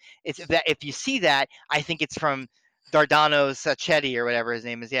horror film. It's that if you see that, I think it's from Dardano Sacchetti or whatever his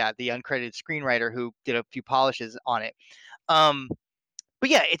name is. Yeah, the uncredited screenwriter who did a few polishes on it. Um, but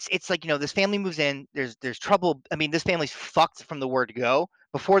yeah, it's like, this family moves in. There's trouble. I mean, this family's fucked from the word go.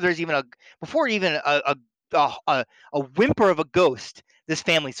 Before even a whimper of a ghost, this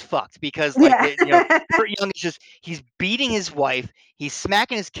family's fucked because like Yeah. Burt Young is he's beating his wife, he's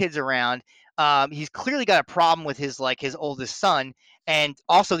smacking his kids around. He's clearly got a problem with his oldest son, and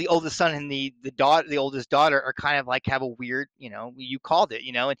also the oldest son and the oldest daughter are kind of like have a weird, you called it,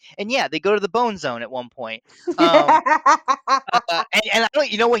 and yeah, they go to the bone zone at one point. Um, and I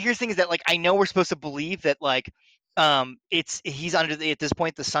don't, what, here's the thing is that, like, I know we're supposed to believe that, like, he's at this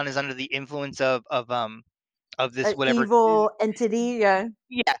point, the son is under the influence of this An whatever. evil entity. Yeah.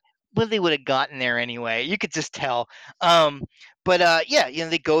 Yeah, but they would have gotten there anyway. You could just tell. Um, but yeah,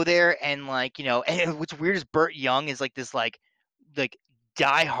 they go there, and like, and what's weird is Burt Young is like this like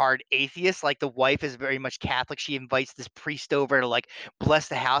diehard atheist. Like, the wife is very much Catholic. She invites this priest over to like bless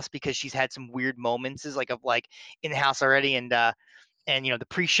the house because she's had some weird moments is like of like in the house already, and the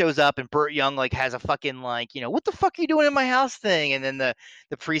priest shows up, and Burt Young like has a fucking like, what the fuck are you doing in my house thing, and then the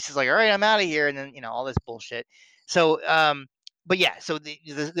priest is like, all right, I'm out of here, and then all this bullshit. So but yeah, so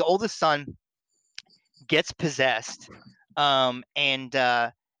the oldest son gets possessed, and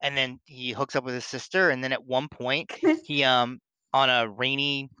then he hooks up with his sister, and then at one point he on a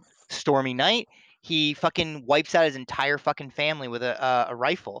rainy, stormy night, he fucking wipes out his entire fucking family with a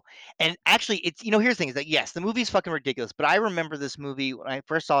rifle. And actually, it's, here's the thing is that, yes, the movie's fucking ridiculous, but I remember this movie when I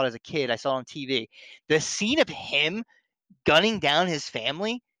first saw it as a kid. I saw it on TV. The scene of him gunning down his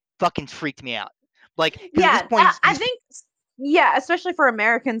family fucking freaked me out. Like, because at Yeah, this point I he's think, yeah, especially for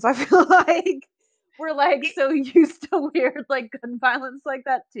Americans, I feel like we're like so used to weird like gun violence like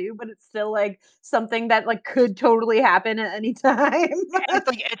that too, but it's still like something that like could totally happen at any time. and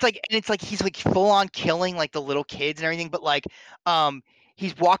it's like he's like full on killing like the little kids and everything, but like um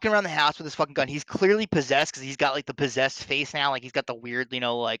he's walking around the house with his fucking gun. He's clearly possessed because he's got like the possessed face now, like he's got the weird,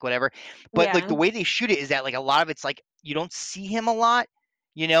 like whatever. But like Yeah. the way they shoot it is that like a lot of it's like you don't see him a lot,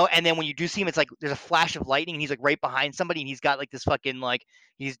 and then when you do see him, it's like there's a flash of lightning and he's like right behind somebody, and he's got like this fucking like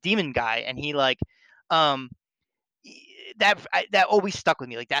he's demon guy, and he like um that always stuck with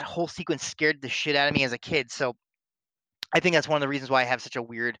me. Like that whole sequence scared the shit out of me as a kid. So I think that's one of the reasons why I have such a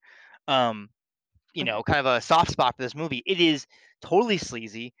weird, um, kind of a soft spot for this movie. It is totally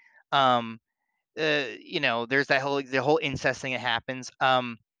sleazy. Um, there's the whole incest thing that happens.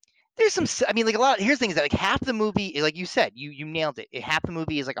 There's I mean, like a lot. Here's the thing is that like half the movie, like you said, you nailed it. Half the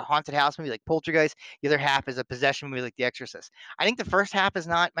movie is like a haunted house movie, like Poltergeist. The other half is a possession movie, like The Exorcist. I think the first half is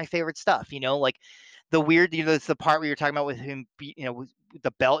not my favorite stuff. Like the weird, it's the part where you're talking about with him, with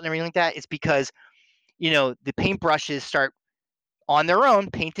the belt and everything like that. It's because the paintbrushes start on their own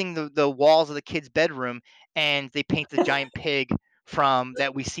painting the walls of the kid's bedroom, and they paint the giant pig from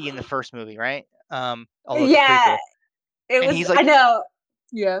that we see in the first movie, right? Although it's a Yeah, prequel. it And was he's I like know.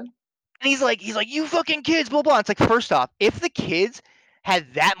 Yeah. he's like you fucking kids, blah blah. It's like, first off, if the kids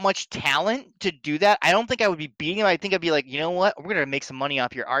had that much talent to do that, I don't think I would be beating them. I think I'd be like, you know what, we're gonna make some money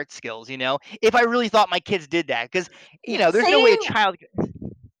off your art skills, if I really thought my kids did that, because there's no way a Same child.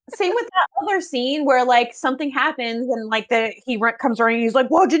 same with that other scene where like something happens and like comes running and he's like,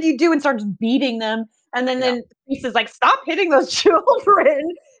 "What did you do?" and starts beating them. And then Yeah, the priest is like, "Stop hitting those children."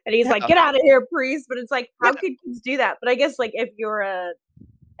 And he's like, yeah, "Get out of here, priest." But it's like, yeah, how could kids do that? But I guess like if you're a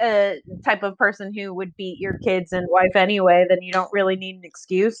type of person who would beat your kids and wife anyway, then you don't really need an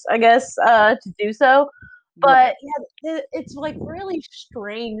excuse, I guess, to do so. a little But bit. yeah, it's like really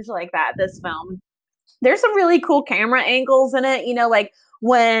strange like that. This film, there's some really cool camera angles in it, like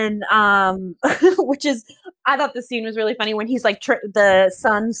when which is, I thought the scene was really funny when he's like the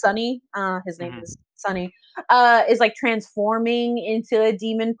son Sonny, his name Hmm. is Sonny, is like transforming into a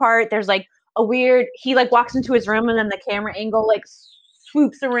demon part. There's like a weird, he like walks into his room and then the camera angle like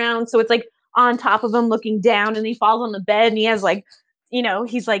swoops around, so it's like on top of him looking down, and he falls on the bed and he has like,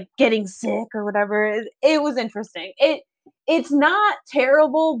 he's like getting sick or whatever. It was interesting. It's not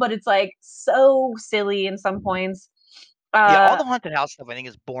terrible, but it's like so silly in some points. Yeah, all Uh, the haunted house stuff I think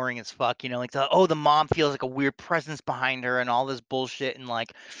is boring as fuck. Like the mom feels like a weird presence behind her and all this bullshit, and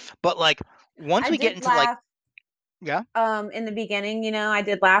like, but like once I we get did into like, laugh yeah, in the beginning. I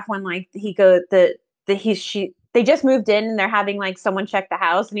did laugh when like he go the he's she they just moved in and they're having like someone check the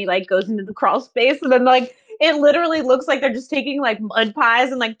house, and he like goes into the crawl space, and then like it literally looks like they're just taking like mud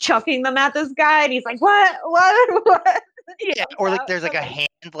pies and like chucking them at this guy, and he's like, what, and he yeah, jumps or like out. there's And like I'm a like, hand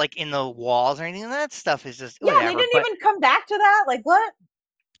like in the walls or anything. And that stuff is just yeah, they whatever. didn't even come back to that. Like, what?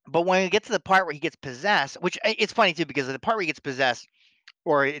 But when we get to the part where he gets possessed, which it's funny too because the part where he gets possessed,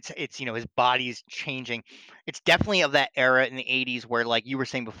 or it's his body's changing. It's definitely of that era in the 80s where, like you were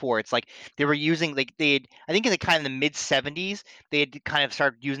saying before, it's like they were using, like they had, I think in the kind of the mid 70s, they had kind of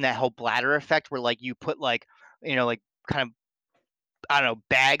started using that whole bladder effect where like you put like, like kind of, I don't know,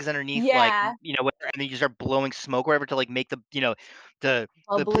 bags underneath, like, Yeah, whatever, and then you start blowing smoke or whatever to like make the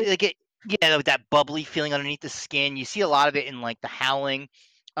bubbly. like it, yeah, like that bubbly feeling underneath the skin. You see a lot of it in like The Howling.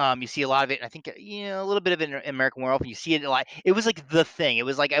 You see a lot of it, and I think a little bit of it in American Werewolf. You see it a lot. It was like the thing. It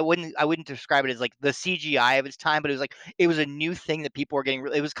was like I wouldn't describe it as like the CGI of its time, but it was like it was a new thing that people were getting.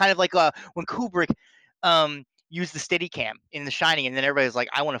 It was kind of like when Kubrick used the Steadicam in The Shining, and then everybody was like,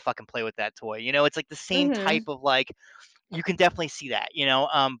 I want to fucking play with that toy. It's like the same type Hmm. of like you can definitely see that.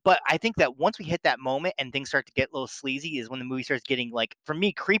 But I think that once we hit that moment and things start to get a little sleazy is when the movie starts getting, like, for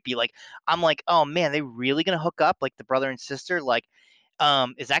me, creepy. Like, I'm like, oh man, they really gonna hook up like the brother and sister? Like,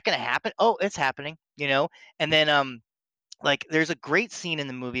 is that gonna happen? Oh, it's happening. And then like there's a great scene in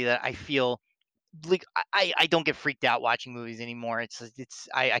the movie that I feel like I don't get freaked out watching movies anymore.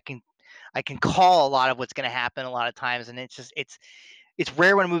 I can call a lot of what's gonna happen a lot of times, and it's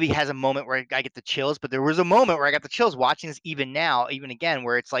rare when a movie has a moment where I get the chills, but there was a moment where I got the chills watching this even now, even again,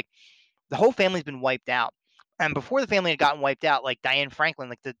 where it's like the whole family's been wiped out. And before the family had gotten wiped out, like Diane Franklin,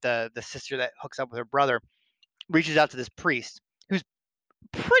 like the sister that hooks up with her brother, reaches out to this priest who's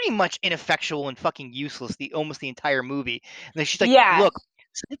pretty much ineffectual and fucking useless almost the entire movie. And then she's like, Yeah, "Look,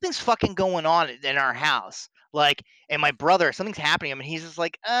 something's fucking going on in our house. Like, and my brother, something's happening." I mean, he's just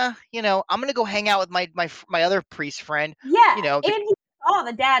like, I'm gonna go hang out with my other priest friend. yeah. You know, the And he saw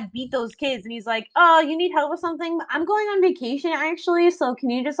the dad beat those kids, and he's like, "Oh, you need help with something? I'm going on vacation actually, so can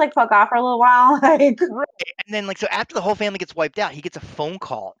you just like fuck off for a little while?" Like, Right, and then, like, so after the whole family gets wiped out, he gets a phone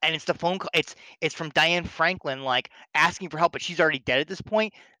call, and it's the phone call. It's from Diane Franklin, like asking for help, but she's already dead at this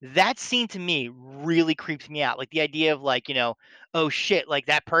point. That scene to me really creeps me out. Like the idea of like, oh shit, like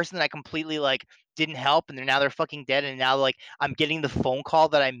that person that I completely like didn't help, and they're fucking dead, and now like I'm getting the phone call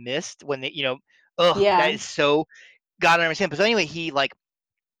that I missed when ugh, that yeah, is so gotta understand. But so anyway, he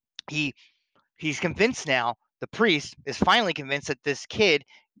he's convinced now. The priest is finally convinced that this kid,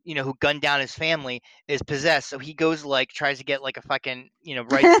 who gunned down his family, is possessed. So he goes like tries to get like a fucking,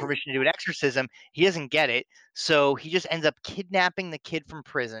 right permission to do an exorcism. He doesn't get it, so he just ends up kidnapping the kid from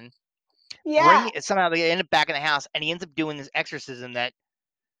prison. yeah, Bring somehow they end up back in the house, and he ends up doing this exorcism that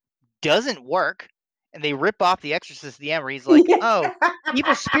doesn't work. And they rip off the exorcist at the end, where he's like, yeah, "Oh,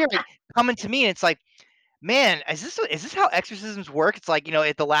 evil spirit coming to me," and it's like, man, is this how exorcisms work? It's like,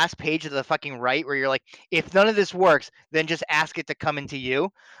 at the last page of the fucking right where you're like, if none of this works, then just ask it to come into you.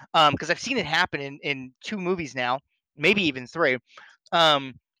 Because I've seen it happen in two movies now, maybe even three.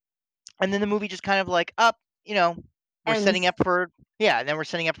 Um, and then the movie just kind of like up, you know, we're setting ends. up for yeah, and then we're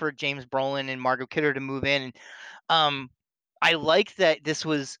setting up for James Brolin and Margot Kidder to move in. And um, I like that this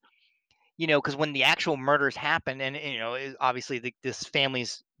was because when the actual murders happen, and obviously this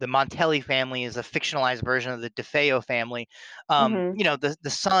family's the Montelli family is a fictionalized version of the DeFeo family. Hmm. The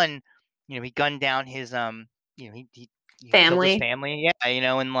son, he gunned down his he killed his Family. family, yeah,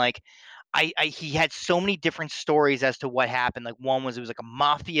 and like he had so many different stories as to what happened. Like one was it was like a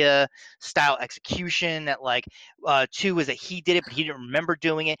mafia style execution that like two was that he did it but he didn't remember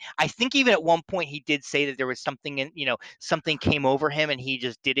doing it. I think even at one point he did say that there was something in something came over him and he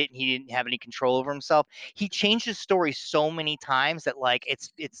just did it and he didn't have any control over himself. He changed his story so many times that like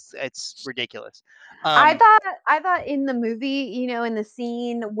it's ridiculous. I Um thought I thought in the movie, in the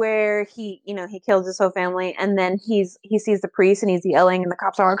scene where he kills his whole family and then he sees the priest and he's yelling and the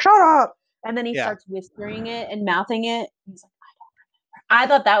cops are like, "Shut up!" And then he yeah. starts whispering it and mouthing it. He's like, I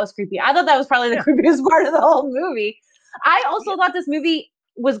thought that was creepy. I thought that was probably the Yeah. creepiest part of the whole movie. I Yeah. also thought this movie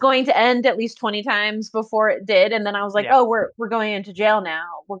was going to end at least 20 times before it did, and then I was like, Yeah. "Oh, we're going into jail now.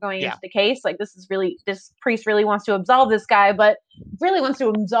 We're going Yeah. into the case. Like this priest really wants to absolve this guy, but really wants to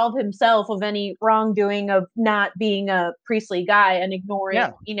absolve himself of any wrongdoing of not being a priestly guy and Yeah.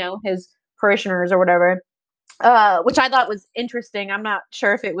 ignoring, his parishioners or whatever." Which I thought was interesting. I'm not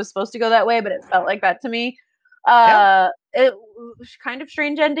sure if it was supposed to go that way, but it felt like that to me. Yeah. It was kind of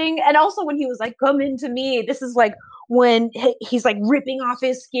strange ending. And also when he was like, "Come into me," this is like when he's like ripping off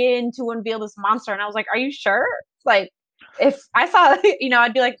his skin to unveil this monster. And I was like, "Are you sure?" It's like, if I saw,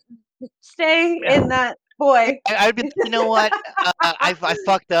 I'd be like, "Stay Yeah. in that Yeah, boy." I'd be like, you know what? I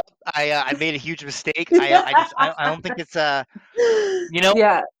fucked up. I made a huge mistake. I don't think it's you know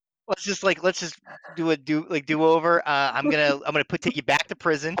Yeah. let's just do over. I'm gonna take you back to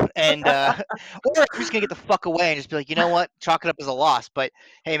prison and or I'm just gonna get the fuck away and just be like, you know what? Chalk it up as a loss. But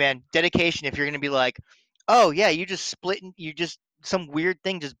hey, man, dedication. If you're gonna be like, oh yeah, you just split and you just some weird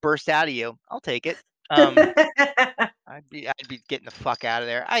thing just burst out of you, I'll take it. Um, I'd be getting the fuck out of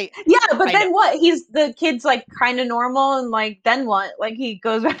there. Yeah, but I know. then what? He's the kid's like kind of normal, and like then what? Like he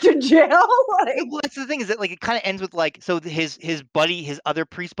goes back to jail. Like Well, that's the thing is that like it kind of ends with like so his buddy, his other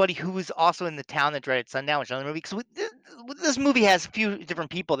priest buddy, who was also in the town that dreaded sundown, which is another movie. Because this movie has a few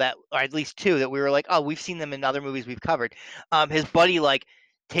different people that, or at least two, that we were like, oh, we've seen them in other movies we've covered. His buddy like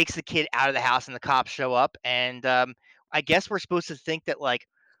takes the kid out of the house, and the cops show up, and I guess we're supposed to think that like,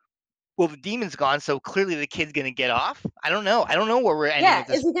 well, the demon's gone, so clearly the kid's gonna get off. I don't know. I don't know where we're ending yeah,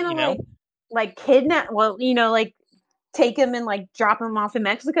 with is this. he gonna like kidnap? Well, like take him and like drop him off in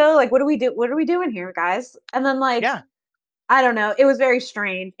Mexico. Like what do we do? What are we doing here, guys? And then like Yeah, I don't know. It was very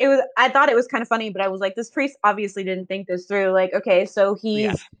strange. It was. I thought it was kind of funny, but I was like, this priest obviously didn't think this through. Like, okay, so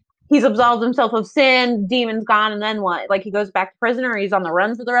yeah. he's absolved himself of sin, demon's gone, and then what? Like he goes back to prison, or he's on the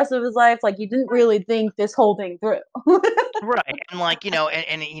run for the rest of his life. Like you didn't really think this whole thing through. Right, and like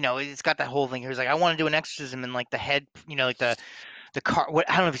and it's got that whole thing. He was like, I want to do an exorcism, and like the head, like the car. What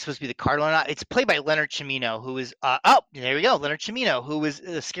I don't know if he's supposed to be the cardinal or not. It's played by Leonard Chimino, who is oh, there we go, Leonard Chimino, who was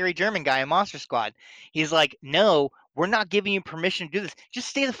the scary German guy in Monster Squad. He's like, no, we're not giving you permission to do this. Just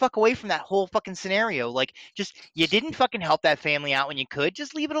stay the fuck away from that whole fucking scenario. Like, just you didn't fucking help that family out when you could.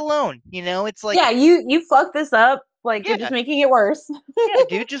 Just leave it alone. It's like, Yeah, you fucked this up. Like you're just yeah, making it worse. yeah,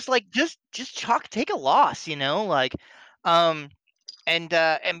 dude, just like just chalk, take a loss. Like, um. And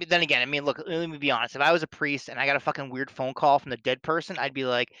then again, I mean, look, let me be honest. If I was a priest and I got a fucking weird phone call from the dead person, I'd be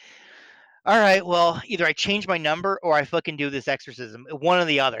like, all right, well, either I change my number or I fucking do this exorcism, one or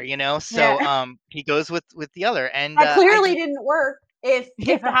the other, So Yeah, he goes with the other, and that I clearly just didn't work. If the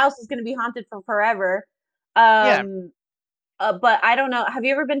yeah, house is going to be haunted for forever, yeah, um, but I don't know. Have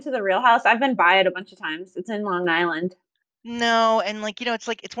you ever been to the Real House? I've been by it a bunch of times. It's in Long Island. no, and like it's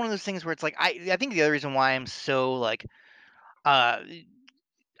like it's one of those things where it's like I think the other reason why I'm so like uh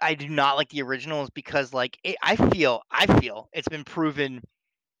I do not like the original is because like I feel it's been proven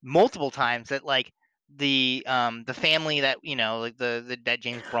multiple times that like the family that like the that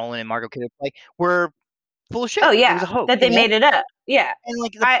James Brolin and Margot Kidder play were full of Oh shit. It yeah, was a hoax, that they made it up. Yeah, and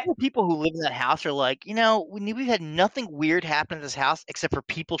like the I poor people who live in that house are like, we've had nothing weird happen to this house except for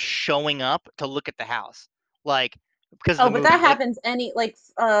people showing up to look at the house, like because of oh, the but that movie. Like, happens any like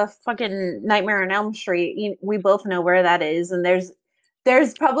fucking Nightmare on Elm Street. We both know where that is, and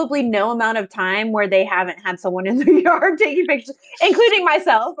there's probably no amount of time where they haven't had someone in the yard taking pictures, including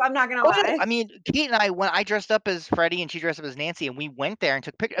myself. I'm not gonna oh, lie. I mean, Kate and I, when I dressed up as Freddie and she dressed up as Nancy, and we went there and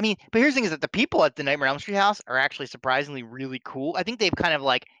took pictures. I mean, but here's the thing: is that the people at the Nightmare on Elm Street house are actually surprisingly really cool. I think they've kind of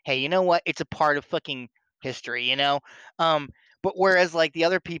like, hey, you know what? It's a part of fucking history. Um, but whereas like the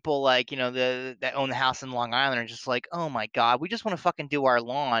other people, like the that own the house in Long Island, are just like, oh my god, we just want to fucking do our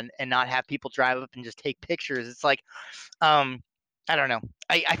lawn and not have people drive up and just take pictures. It's like, um, I don't know.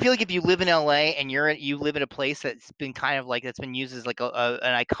 I feel like if you live in LA and you live in a place that's been kind of like that's been used as like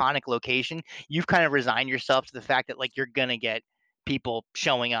an iconic location, you've kind of resigned yourself to the fact that like you're gonna get people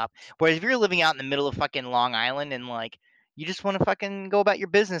showing up. Whereas if you're living out in the middle of fucking Long Island and like you just want to fucking go about your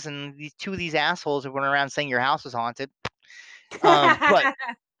business, and these two of these assholes are running around saying your house is haunted. But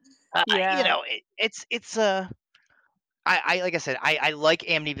Yeah. it's I like I said, I like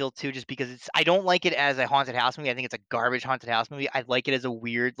Amityville too, just because I don't like it as a haunted house movie. I think it's a garbage haunted house movie. I like it as a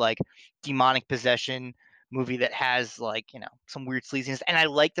weird like demonic possession movie that has like some weird sleaziness, and I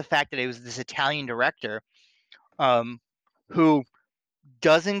like the fact that it was this Italian director, um, who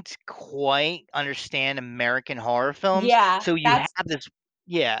doesn't quite understand American horror films. Yeah, So you have this,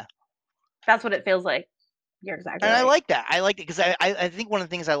 yeah, that's what it feels like. You're exactly and I right. like that. I like it because I think one of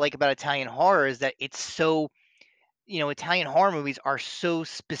the things I like about Italian horror is that it's so Italian horror movies are so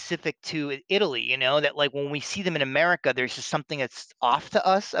specific to Italy, that like when we see them in America, there's just something that's off to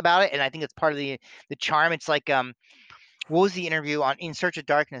us about it, and I think it's part of the charm. It's like what was the interview on In Search of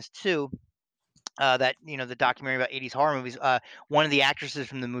Darkness too? That the documentary about 80s horror movies. One of the actresses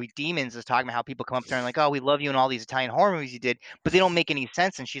from the movie Demons is talking about how people come up to her and like, oh, we love you in all these Italian horror movies you did, but they don't make any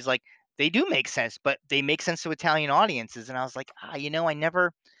sense. And she's like, they do make sense, but they make sense to Italian audiences. And I was like, I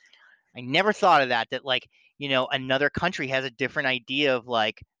never thought of that. That like another country has a different idea of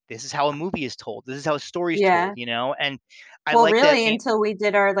like this is how a movie is told. This is how a story is Yeah. told. And I Well, like that. really, until we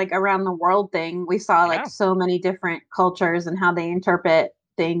did our like around the world thing, we saw like Yeah, so many different cultures and how they interpret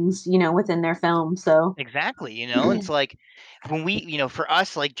things, within their film. So, exactly. It's like when for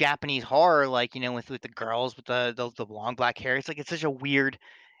us like Japanese horror, like with the girls with the long black hair, it's like it's such a weird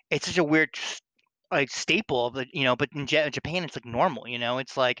like staple of the but in Japan it's like normal.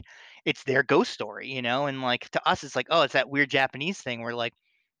 It's like it's their ghost story. And like to us it's like, oh, it's that weird Japanese thing where like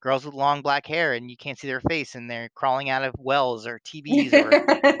girls with long black hair and you can't see their face and they're crawling out of wells or TVs or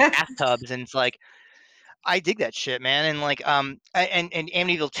bathtubs, and it's like I dig that shit, man. And like and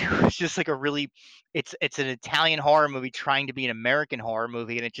Amityville 2 is just like a really it's an Italian horror movie trying to be an American horror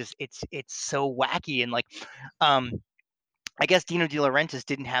movie, and it's so wacky. And like um I guess Dino De Laurentiis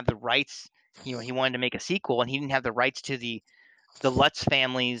didn't have the rights. You know, he wanted to make a sequel and he didn't have the rights to the Lutz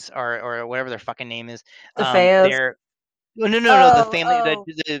families or whatever their fucking name is. The Fayos. They're no, the Oh, family, oh,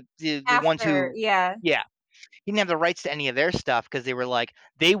 the ones after, who, yeah. yeah, he didn't have the rights to any of their stuff because they were like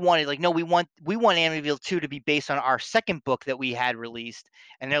they wanted like, no, we want Amityville 2 to be based on our second book that we had released,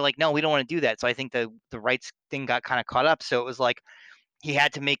 and they're like, no, we don't want to do that. So I think the rights thing got kind of caught up. So it was like he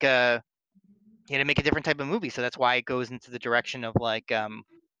had to make a he had to make a different type of movie. So that's why it goes into the direction of like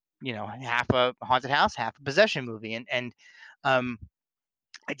half a haunted house, half a possession movie, and um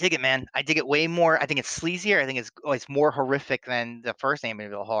I dig it, man. I dig it way more. I think it's sleazier. I think it's more horrific than the first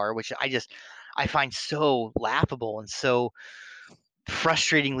Amityville Horror, which I find so laughable and so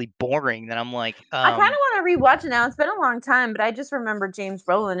frustratingly boring that I'm like, I kind of want to rewatch it now. It's been a long time, but I just remember James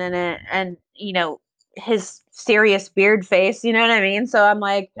Brolin in it and, his serious beard face, you know what I mean? So I'm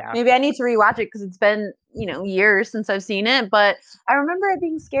like, yeah, maybe I need to rewatch it because it's been, years since I've seen it. But I remember it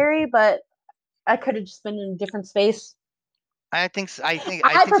being scary, but I could have just been in a different space. I I think so because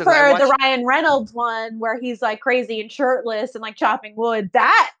I prefer the watched. Ryan Reynolds one where he's like crazy and shirtless and like chopping wood.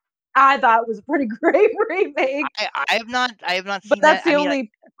 That I thought was a pretty great remake. I have not But seen that's that. I the mean,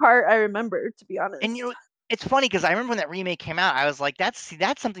 only part I remember, to be and honest. it's funny because I remember when that remake came out, I was like, that's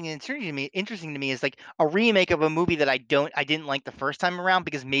something interesting to me is like a remake of a movie that I didn't like the first time around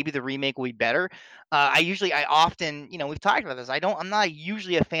because maybe the remake will be better. I often, we've talked about this. I'm not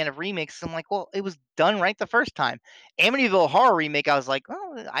usually a fan of remakes. I'm like, well, it was done right the first time. Amityville Horror remake, I was like,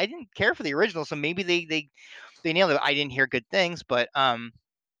 oh, I didn't care for the original, so maybe they nailed it. I didn't hear good things, but I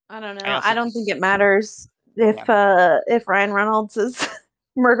don't I know. I also don't think it matters yeah. if Ryan Reynolds is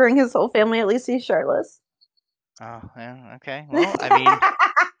murdering his whole family. At least he's shirtless. Oh, yeah, okay. Well, I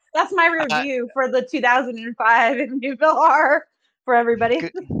mean, That's my uh, review for the 2005 Amityville Horror for everybody.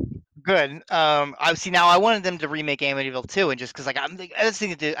 good. Good. I see. Now I wanted them to remake Amityville 2, and just because like that's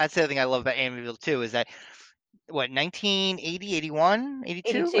the other thing I love about Amityville 2 is that what 1980, 81, 82?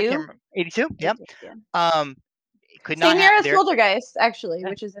 I can't 82. remember. 82. Yep. 82, yeah. Um, could not Same year have as their. Poltergeist, actually, eh,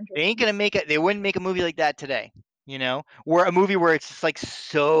 which is They ain't interesting. gonna make it. They wouldn't make a movie like that today. Where a movie where it's just like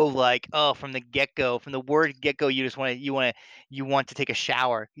so like from the get go, from the word get go, you want to take a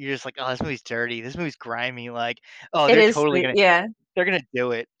shower. You're just like, oh, this movie's dirty. This movie's grimy. Like, oh, It is, yeah. they're gonna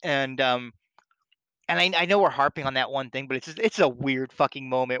do it, and I know we're harping on that one thing, but it's a weird fucking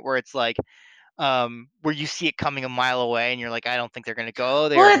moment where it's like where you see it coming a mile away and you're like, I don't think they're gonna go.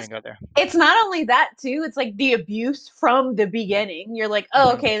 They are Well, gonna go there. it's not only that too. It's like the abuse from the beginning. You're like,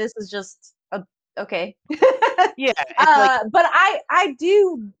 oh, Hmm. okay, this is just okay. Yeah, it's like But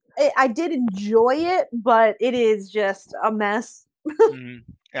I did enjoy it, but it is just a mess.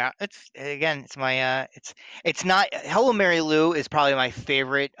 yeah, it's again, it's my it's not Hello Mary Lou is probably my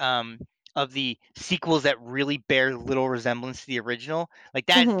favorite of the sequels that really bear little resemblance to the original. Like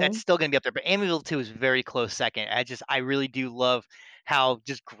that's Hmm. still gonna be up there, but Amityville 2 is very close second. I really do love how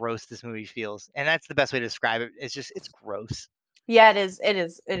just gross this movie feels, and that's the best way to describe it. It's gross. Yeah, it is. It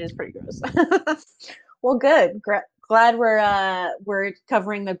is. It is pretty gross. Well, good. Glad we're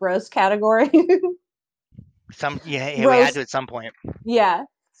covering the gross category. Yeah, we had to Roast. at some point. Yeah.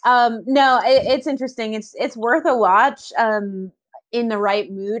 No, it's interesting. It's worth a watch. In the right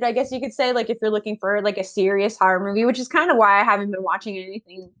mood, I guess you could say. Like if you're looking for like a serious horror movie, which is kind of why I haven't been watching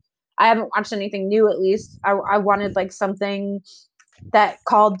anything. I haven't watched anything new, at least. I wanted like something that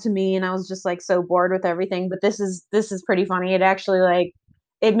called to me, and I was just like so bored with everything. But this is pretty funny. It actually like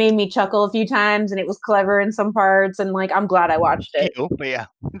it made me chuckle a few times, and it was clever in some parts, and like I'm glad I watched it. Few, but yeah,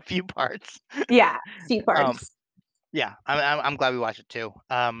 few parts. Yeah, few Um, parts. yeah, I'm glad we watched it too.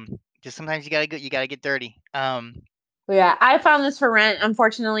 Just sometimes you gotta get dirty. But yeah, I found this for rent.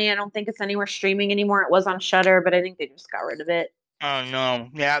 Unfortunately, I don't think it's anywhere streaming anymore. It was on Shutter, but I think they just got rid of it. Oh no,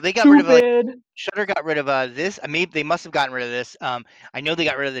 yeah, they got rid of like Stupid. Shutter got rid of this. I mean, they must have gotten rid of this. I know they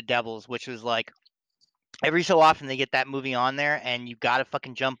got rid of the Devils, which was like every so often they get that movie on there, and you gotta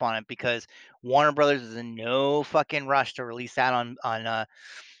fucking jump on it because Warner Brothers is in no fucking rush to release that on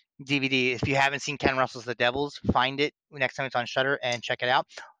DVD. If you haven't seen Ken Russell's The Devils, find it next time it's on Shutter and check it out.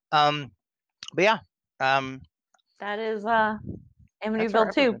 Um, but yeah, um, That is that's our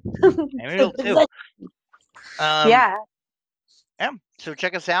Amityville 2. episode. Amityville 2. Um, Yeah, yeah. So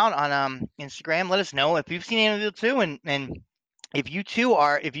check us out on Instagram. Let us know if you've seen Amityville 2 and if you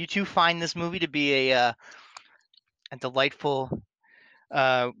too find this movie to be a delightful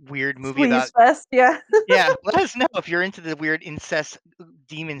weird movie about. Sleaze fest, yeah. Yeah, let us know if you're into the weird incest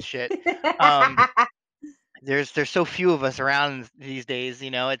demon shit. Um, there's so few of us around these days,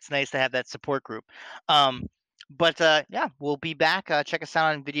 it's nice to have that support group. But yeah, we'll be back. Check us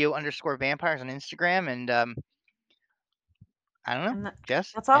out on video_vampires on Instagram, and I don't know, And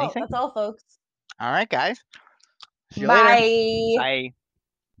Jess, that's all. anything? That's all, folks. All right, guys. See you later. Bye. Bye.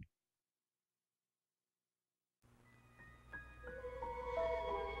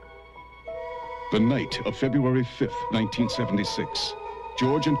 The night of February 5th, 1976,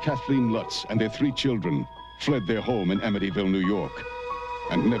 George and Kathleen Lutz and their 3 children fled their home in Amityville, New York,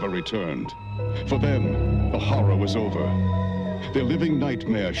 and never returned. For them, the horror was over. Their living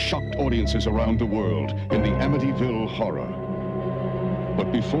nightmare shocked audiences around the world in the Amityville Horror.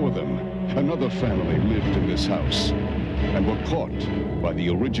 But before them, another family lived in this house and were caught by the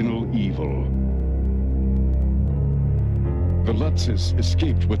original evil. The Lutzes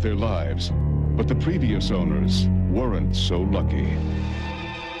escaped with their lives, but the previous owners weren't so lucky.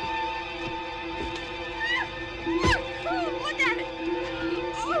 Look at it!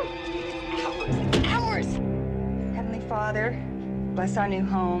 Oh, ours! Heavenly Father, bless our new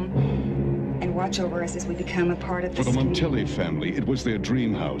home and watch over us as we become a part of For this the community. Montelli family, it was their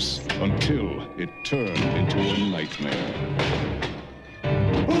dream house until it turned into a nightmare.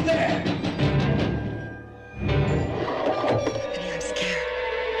 Who's there? I'm scared.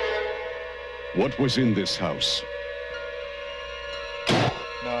 What was in this house?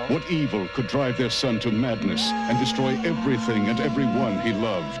 No. What evil could drive their son to madness and destroy everything and everyone he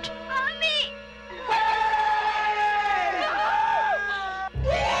loved?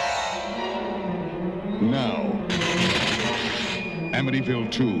 Now,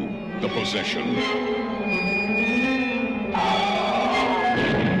 Amityville 2, The Possession.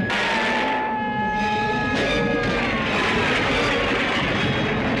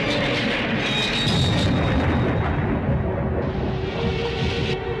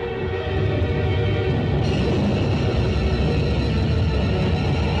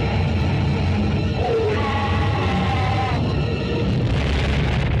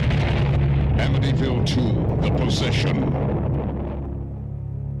 Amityville 2, The Possession.